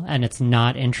well, and it's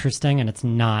not interesting, and it's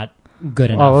not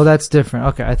good enough. Oh, well, that's different.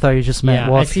 Okay, I thought you just meant, yeah,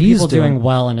 well, I if see he's people doing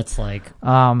well, and it's like,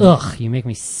 ugh, you make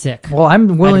me sick. Well, I'd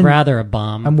rather a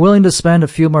bomb. I'm willing to spend a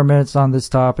few more minutes on this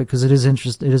topic because it is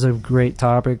interesting. It is a great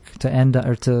topic to end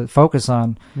or to focus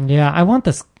on. Yeah, I want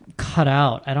this cut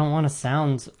out. I don't want to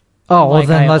sound. Oh, well, like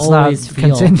then I let's not always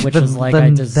feel, continue. Which Then- is like then- I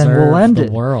then deserve we'll end the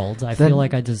it. world. I Then- feel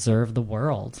like I deserve the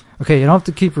world. Okay, you don't have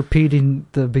to keep repeating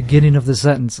the beginning of the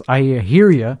sentence. I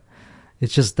hear you.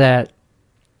 It's just that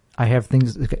I have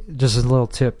things. Okay, just a little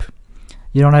tip.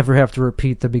 You don't ever have to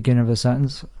repeat the beginning of a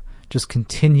sentence. Just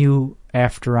continue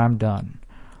after I'm done.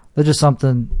 That's just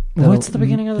something. What's the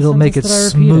beginning of the It'll make it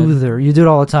sentence that I repeated? smoother. You do it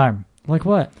all the time. Like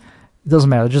what? It doesn't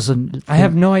matter. Just I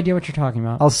have no idea what you're talking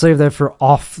about. I'll save that for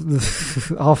off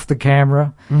off the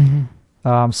camera.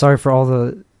 Mm-hmm. Sorry for all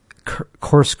the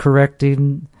course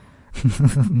correcting.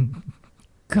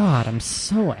 God, I'm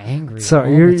so angry. So all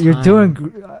you're the you're time.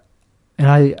 doing,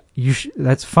 and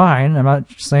that's fine. I'm not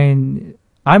saying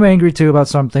I'm angry too about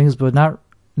some things, but not.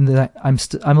 I'm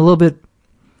a little bit,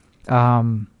 not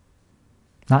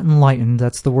enlightened.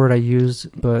 That's the word I use.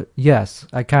 But yes,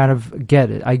 I kind of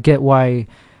get it. I get why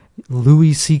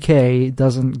Louis C.K.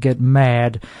 doesn't get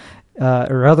mad.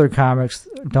 Or other comics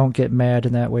don't get mad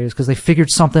in that way, is because they figured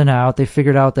something out. They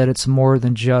figured out that it's more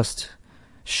than just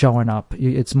showing up.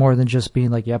 It's more than just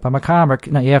being like, yep, I'm a comic.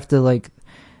 No, you have to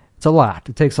it's a lot.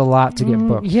 It takes a lot to get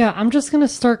booked. Yeah, I'm just going to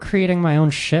start creating my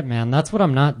own shit, man. That's what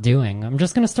I'm not doing. I'm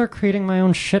just going to start creating my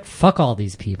own shit. Fuck all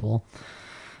these people.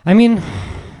 I mean,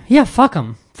 yeah, fuck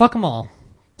them. Fuck them all.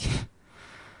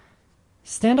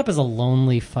 Stand-up is a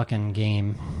lonely fucking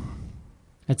game.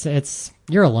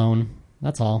 You're alone.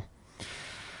 That's all.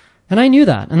 And I knew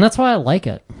that, and that's why I like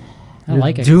it. I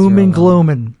like it. 'cause Doom you're and alone.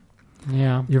 glooming.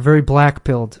 Yeah. You're very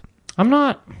black-pilled. I'm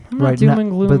not Right, doom not- and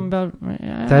gloom but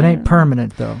about... That ain't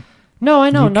permanent, though. No, I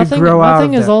know. You could Nothing grow out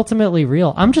nothing of is that. ultimately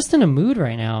real. I'm just in a mood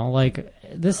right now. Like,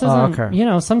 this isn't... Oh, okay. You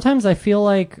know, sometimes I feel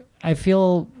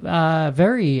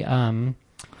very...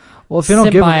 Well, if you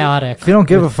don't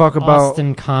give a fuck about,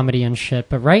 Austin comedy and shit,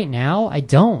 but right now I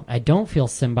don't feel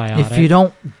symbiotic. if you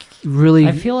don't really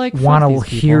I feel like fuck want to these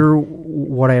people. hear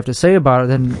what I have to say about it,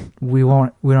 then we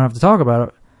don't have to talk about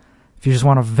it. If you just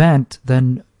want to vent,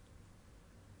 then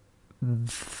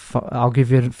I'll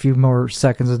give you a few more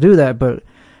seconds to do that. But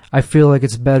I feel like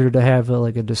it's better to have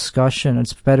a discussion.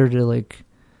 It's better to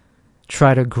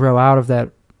try to grow out of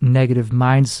that negative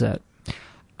mindset.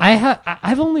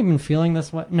 I've only been feeling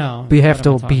this way. No, But you have what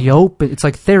am I to talking be about? open. It's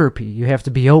like therapy. You have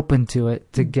to be open to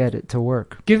it to get it to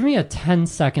work. Give me a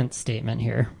 10-second statement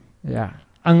here. Yeah.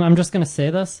 I'm just going to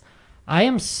say this. I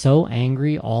am so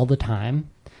angry all the time.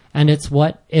 And it's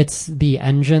the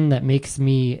engine that makes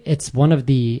me, it's one of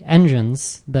the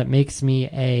engines that makes me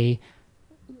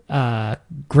a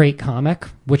great comic,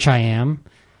 which I am.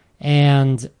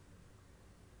 And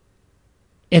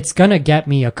it's going to get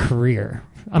me a career.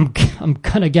 I'm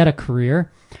going to get a career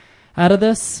out of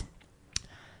this.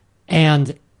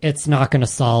 And it's not going to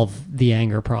solve the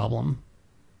anger problem.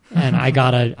 And I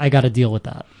gotta deal with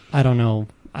that. I don't know.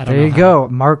 There you go.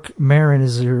 Mark Maron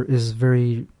is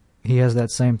very. He has that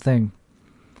same thing.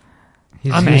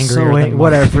 I'm he's angrier than Mark.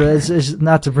 whatever. It's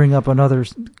not to bring up another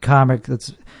comic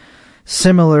that's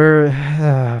similar,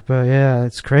 but yeah,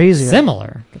 it's crazy.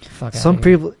 Similar. Get the fuck Some outta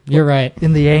here. people. You're right.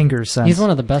 In the anger sense, He's one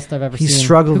of the best I've ever he seen.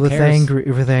 struggled Who with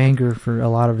cares? anger for a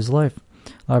lot of his life.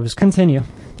 A lot of his. Continue.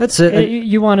 That's it.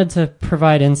 You wanted to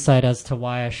provide insight as to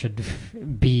why I should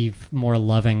be more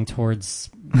loving towards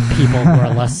people who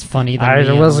are less funny than me.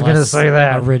 I wasn't going to say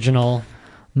that. Original.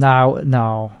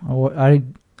 No.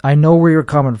 I know where you're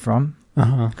coming from.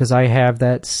 Uh-huh. Because I have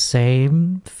that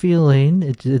same feeling.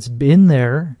 It's been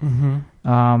there.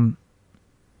 Mm-hmm.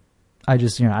 I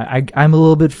just, I'm a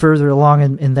little bit further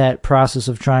along in that process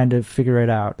of trying to figure it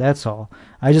out. That's all.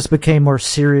 I just became more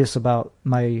serious about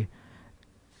my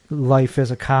life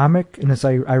as a comic, and as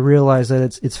I realized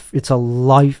that it's a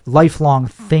lifelong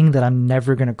thing that I'm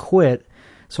never going to quit.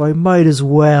 So I might as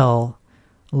well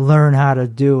learn how to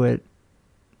do it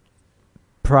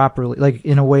properly, like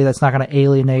in a way that's not going to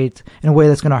alienate, in a way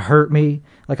that's going to hurt me.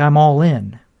 Like, I'm all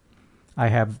in. I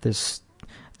have this,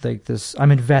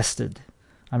 I'm invested.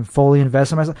 I'm fully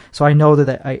invested in myself. So I know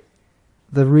that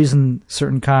the reason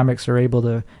certain comics are able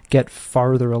to get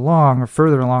further along,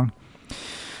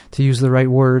 to use the right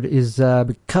word, is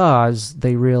because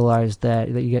they realize that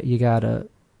you gotta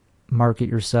market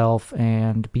yourself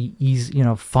and be easy,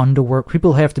 fun to work.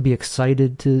 People have to be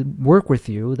excited to work with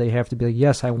you. They have to be like,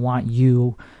 yes, I want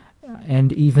you.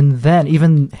 And even then,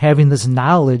 even having this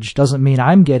knowledge doesn't mean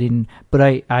I'm getting, but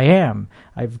I am.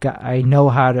 I know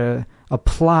how to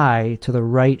apply to the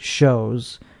right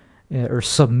shows or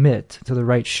submit to the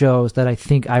right shows that I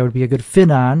think I would be a good fit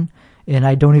on. And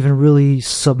I don't even really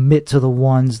submit to the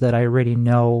ones that I already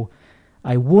know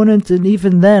I wouldn't. And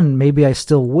even then, maybe I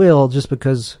still will, just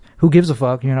because who gives a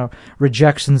fuck?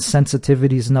 Rejection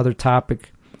sensitivity is another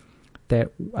topic that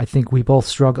I think we both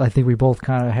struggle. I think we both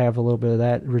kind of have a little bit of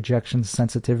that rejection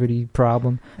sensitivity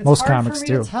problem. Most comics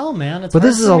do. It's hard for me to tell, man. It's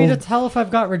hard for me to tell if I've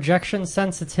got rejection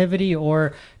sensitivity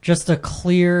or just a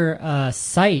clear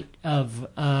sight of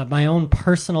my own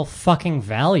personal fucking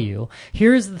value.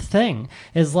 Here's the thing,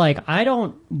 is like, I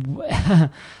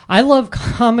love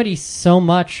comedy so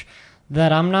much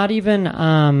that I'm not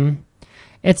even,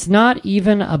 it's not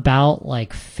even about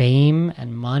like fame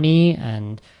and money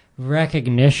and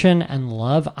recognition and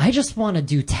love. I just want to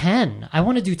do 10. I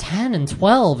want to do 10 and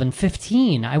 12 and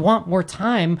 15. I want more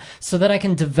time so that I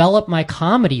can develop my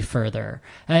comedy further.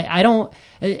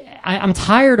 I'm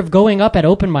tired of going up at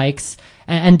open mics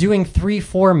and doing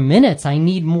 3-4 minutes. I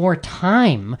need more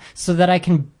time so that I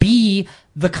can be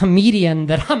the comedian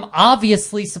that I'm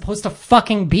obviously supposed to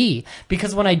fucking be.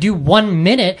 Because when I do 1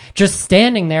 minute just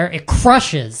standing there, it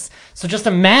crushes. So just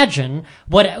imagine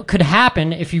what could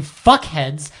happen if you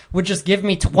fuckheads would just give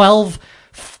me 12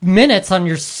 minutes on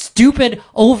your stupid,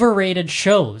 overrated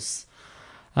shows.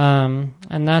 And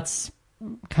that's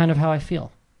kind of how I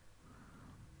feel.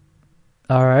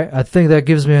 All right. I think that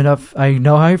gives me enough. I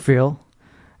know how I feel.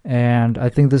 And I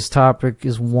think this topic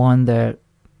is one that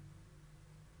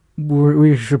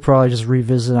we should probably just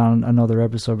revisit on another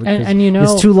episode, because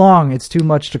it's too long. It's too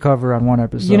much to cover on one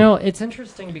episode. It's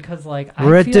interesting because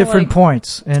we're at different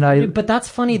points, and but that's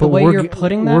funny the way you're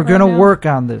putting that. We're gonna work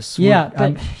on this. Yeah,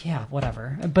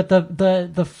 whatever. But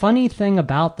the funny thing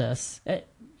about this,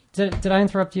 did I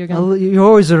interrupt you again? You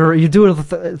always you do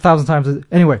it 1,000 times.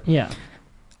 Anyway, yeah,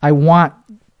 I want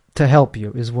to help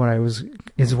you is what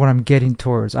I'm getting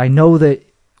towards. I know that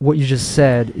what you just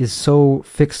said is so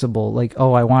fixable. Like,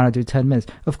 oh, I want to do 10 minutes.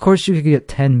 Of course you could get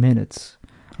 10 minutes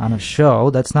on a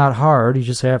show. That's not hard. You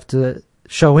just have to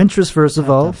show interest first of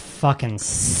all. Fucking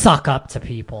suck up to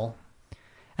people.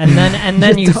 And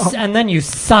then you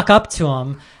suck up to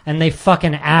them and they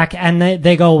fucking act and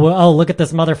they go, oh, look at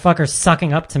this motherfucker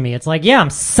sucking up to me. It's like, yeah,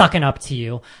 I'm sucking up to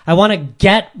you. I want to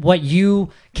get what you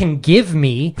can give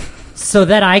me so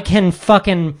that I can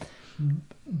fucking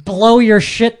blow your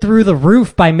shit through the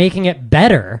roof by making it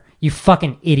better, you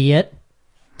fucking idiot.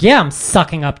 Yeah, I'm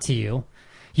sucking up to you.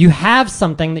 You have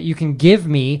something that you can give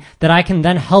me that I can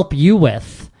then help you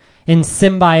with in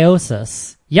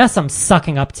symbiosis. Yes, I'm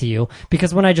sucking up to you,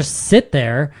 because when I just sit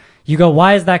there, you go,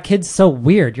 why is that kid so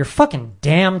weird? You're fucking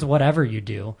damned whatever you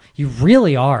do. You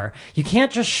really are. You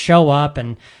can't just show up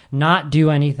and not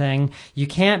do anything. You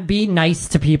can't be nice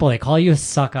to people. They call you a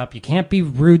suck up. You can't be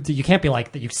rude. You can't be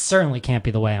like that. You certainly can't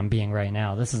be the way I'm being right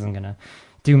now. This isn't going to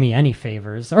do me any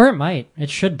favors. Or it might.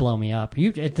 It should blow me up.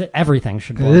 Everything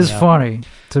should blow me up. It is funny.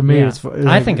 To me, yeah.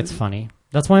 I think it's funny.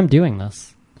 That's why I'm doing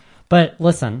this. But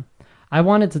listen, I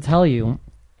wanted to tell you,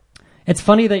 it's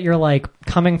funny that you're like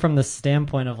coming from the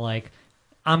standpoint of like,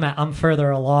 I'm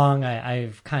further along.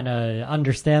 I've kind of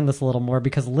understand this a little more,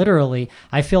 because literally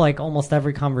I feel like almost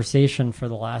every conversation for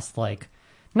the last, like,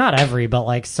 not every, but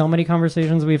like so many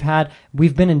conversations we've had,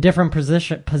 we've been in different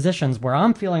positions where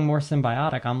I'm feeling more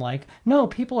symbiotic. I'm like, no,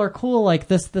 people are cool, like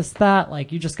this, that,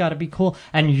 like you just got to be cool.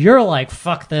 And you're like,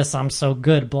 fuck this, I'm so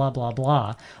good, blah, blah,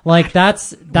 blah. Like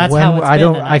that's how it's been.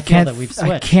 And I feel that we've switched.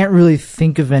 I can't really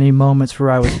think of any moments where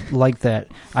I was like that.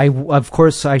 Of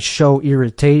course I show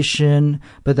irritation,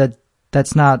 but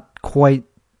that's not quite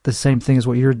the same thing as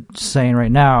what you're saying right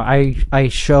now. I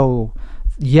show,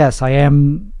 yes, I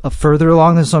am further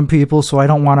along than some people, so I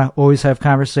don't want to always have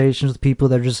conversations with people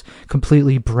that are just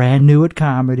completely brand new at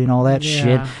comedy and all that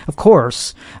shit. Of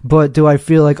course. But do I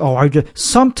feel like,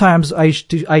 sometimes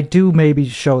I do maybe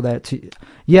show that to you.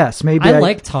 Yes, maybe I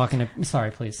like talking to...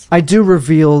 Sorry, please. I do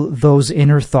reveal those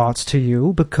inner thoughts to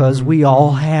you because we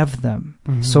all have them.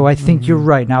 So I think you're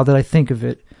right. Now that I think of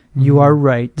it, you are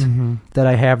right that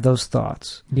I have those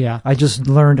thoughts. Yeah. I just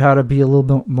learned how to be a little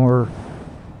bit more...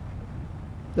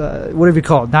 whatever you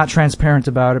call it, not transparent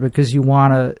about it, because you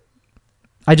want to...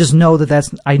 I just know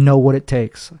I know what it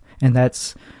takes. And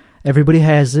that's everybody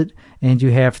has it, and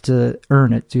you have to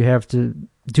earn it. You have to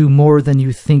do more than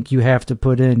you think you have to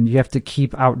put in. You have to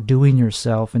keep outdoing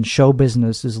yourself, and show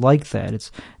business is like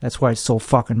that. That's why it's so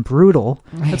fucking brutal.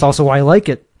 That's also why I like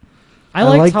it. I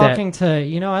like talking to,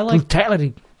 I like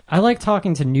brutality. I like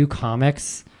talking to new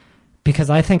comics because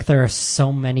I think there are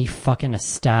so many fucking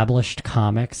established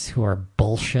comics who are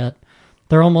bullshit.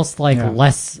 They're almost like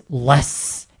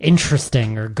less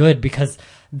interesting or good because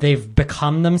they've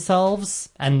become themselves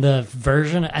and the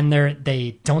version, and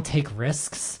they don't take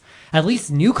risks. At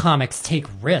least new comics take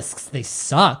risks. They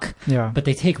suck, but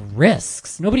they take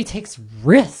risks. Nobody takes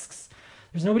risks.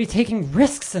 There's nobody taking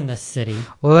risks in this city.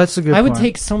 Well, that's a good point. I would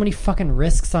take so many fucking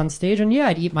risks on stage, and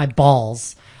I'd eat my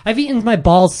balls. I've eaten my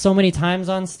balls so many times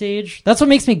on stage. That's what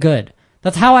makes me good.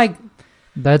 That's how I...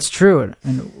 That's true,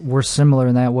 and we're similar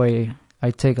in that way.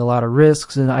 I take a lot of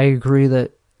risks, and I agree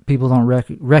that people don't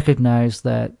recognize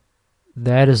that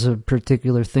is a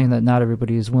particular thing that not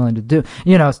everybody is willing to do.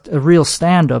 A real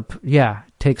stand-up,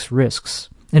 takes risks.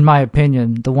 In my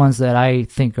opinion, the ones that I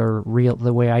think are real,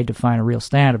 the way I define a real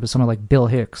stand-up, is someone like Bill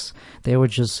Hicks. They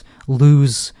would just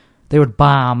lose, they would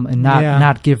bomb and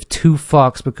not give two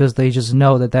fucks because they just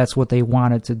know that that's what they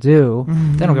wanted to do.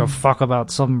 Mm-hmm. They don't give a fuck about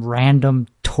some random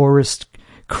tourist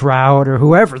crowd or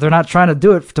whoever. They're not trying to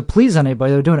do it to please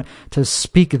anybody. They're doing it to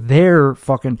speak their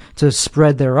fucking, to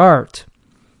spread their art,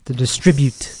 to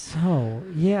distribute. So,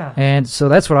 yeah. And so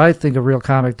that's what I think a real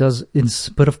comic does.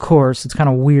 But of course, it's kind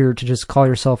of weird to just call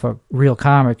yourself a real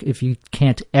comic if you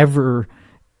can't ever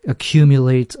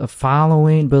accumulate a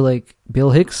following. But like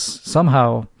Bill Hicks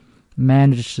somehow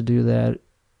managed to do that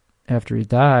after he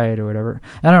died or whatever.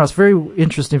 I don't know. It's very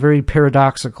interesting, very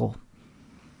paradoxical.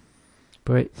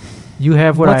 But you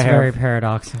have what I have. Very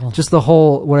paradoxical. Just the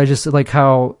whole, what I just said, like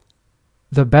how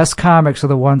the best comics are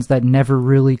the ones that never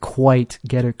really quite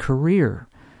get a career.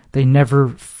 They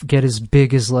never get as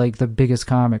big as like the biggest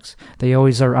comics. They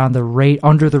always are on the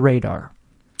under the radar.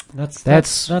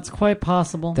 That's quite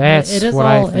possible. It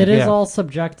is all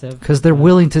subjective because they're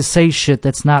willing to say shit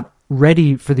that's not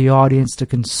ready for the audience to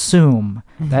consume.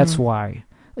 Mm-hmm. That's why.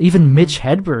 Even Mitch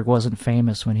Hedberg wasn't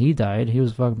famous when he died. He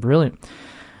was fucking brilliant,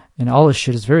 and all this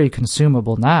shit is very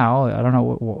consumable now. I don't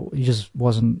know. He just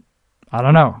wasn't. I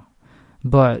don't know,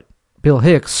 but Bill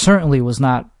Hicks certainly was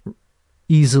not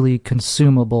easily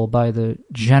consumable by the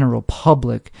general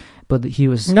public, but he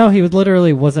was... No, he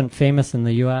literally wasn't famous in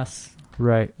the U.S.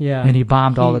 Right. Yeah. And he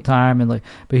bombed all the time, and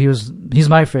but he's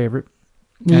my favorite.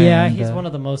 Yeah, and, he's one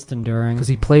of the most enduring. Because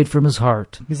he played from his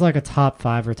heart. He's like a top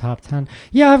 5 or top 10.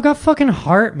 Yeah, I've got fucking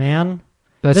heart, man.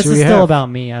 This is still about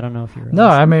me. I don't know if you realize. No,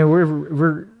 I mean,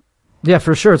 we're... Yeah,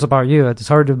 for sure it's about you. It's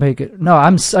hard to make it... No,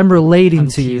 I'm relating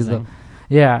to you, though.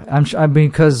 Yeah, I mean,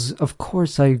 because, of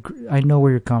course, I know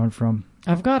where you're coming from.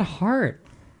 I've got heart.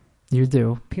 You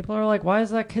do. People are like, why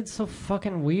is that kid so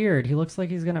fucking weird? He looks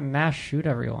like he's gonna mass shoot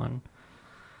everyone.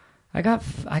 I got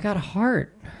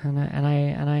heart, and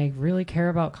I really care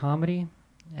about comedy,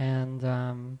 and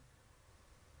I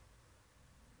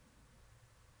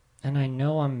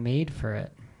know I'm made for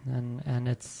it, and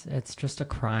it's just a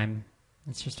crime.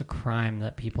 It's just a crime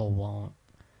that people won't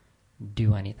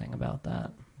do anything about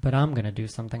that. But I'm going to do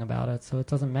something about it, so it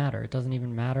doesn't matter. It doesn't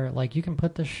even matter. Like, you can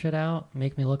put this shit out,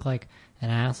 make me look like an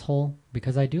asshole,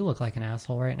 because I do look like an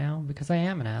asshole right now, because I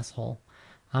am an asshole.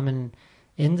 I'm an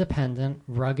independent,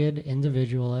 rugged,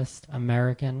 individualist,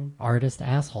 American artist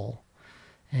asshole.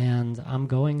 And I'm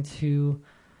going to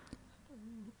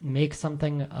make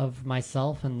something of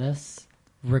myself in this,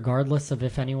 regardless of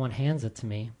if anyone hands it to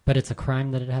me. But it's a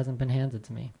crime that it hasn't been handed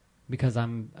to me, because I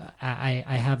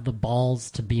have the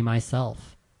balls to be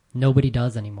myself. Nobody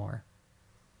does anymore.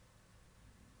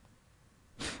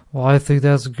 Well, I think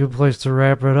that's a good place to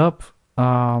wrap it up.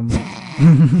 Yeah,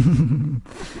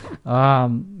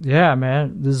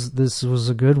 man, this was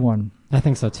a good one. I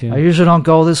think so too. I usually don't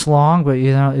go this long, but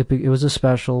it was a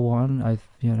special one.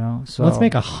 So let's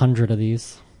make 100 of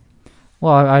these.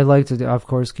 Well, I like to, of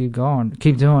course, keep doing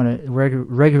it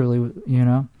regularly.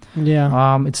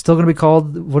 Yeah. It's still going to be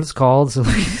called what it's called, so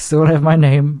it's still going to have my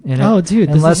name in it. Oh, dude,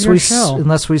 this is your show.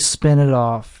 Unless we spin it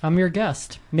off. I'm your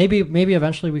guest. Maybe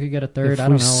eventually we could get a third. I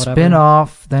don't know. Whatever. Spin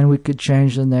off, then we could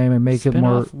change the name and make it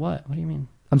more. Off what? What do you mean?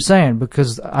 I'm saying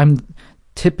because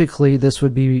typically this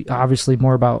would be obviously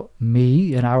more about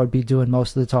me, and I would be doing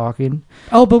most of the talking.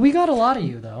 Oh, but we got a lot of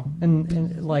you though,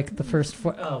 and like the first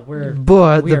 4. Oh,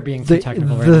 we are being too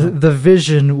technical right now. The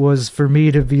vision was for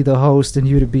me to be the host and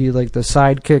you to be like the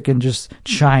sidekick and just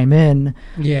chime in.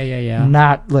 Yeah.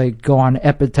 Not like go on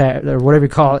epitaph or whatever you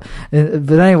call it.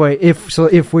 But anyway,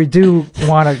 if we do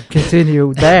want to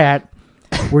continue that,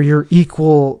 we're your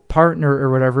equal partner or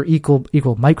whatever, equal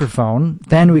microphone,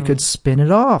 then we could spin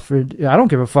it off. I don't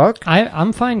give a fuck.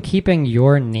 I'm fine keeping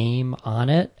your name on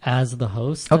it as the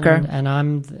host. Okay.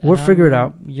 And we'll figure it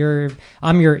out.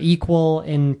 I'm your equal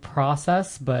in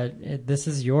process, but this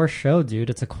is your show, dude.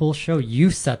 It's a cool show.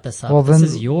 You set this up. Well, this then,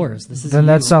 is yours. This is then you.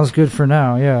 that sounds good for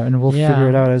now, yeah, and we'll figure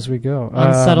it out as we go.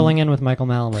 I'm settling in with Michael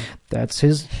Malamud. That's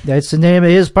the name of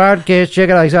his podcast. Check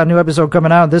it out. He's got a new episode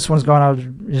coming out. This one's going out,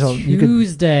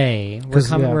 Tuesday.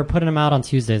 We're putting them out on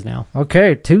Tuesdays now.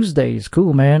 Okay, Tuesdays.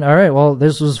 Cool, man. All right, well,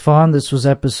 this was fun. This was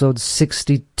episode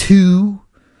 62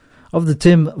 of the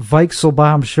Tim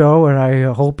Weichselbaum Show, and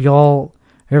I hope y'all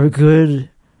have a good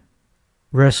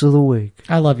rest of the week.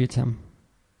 I love you, Tim.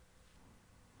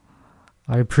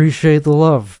 I appreciate the love.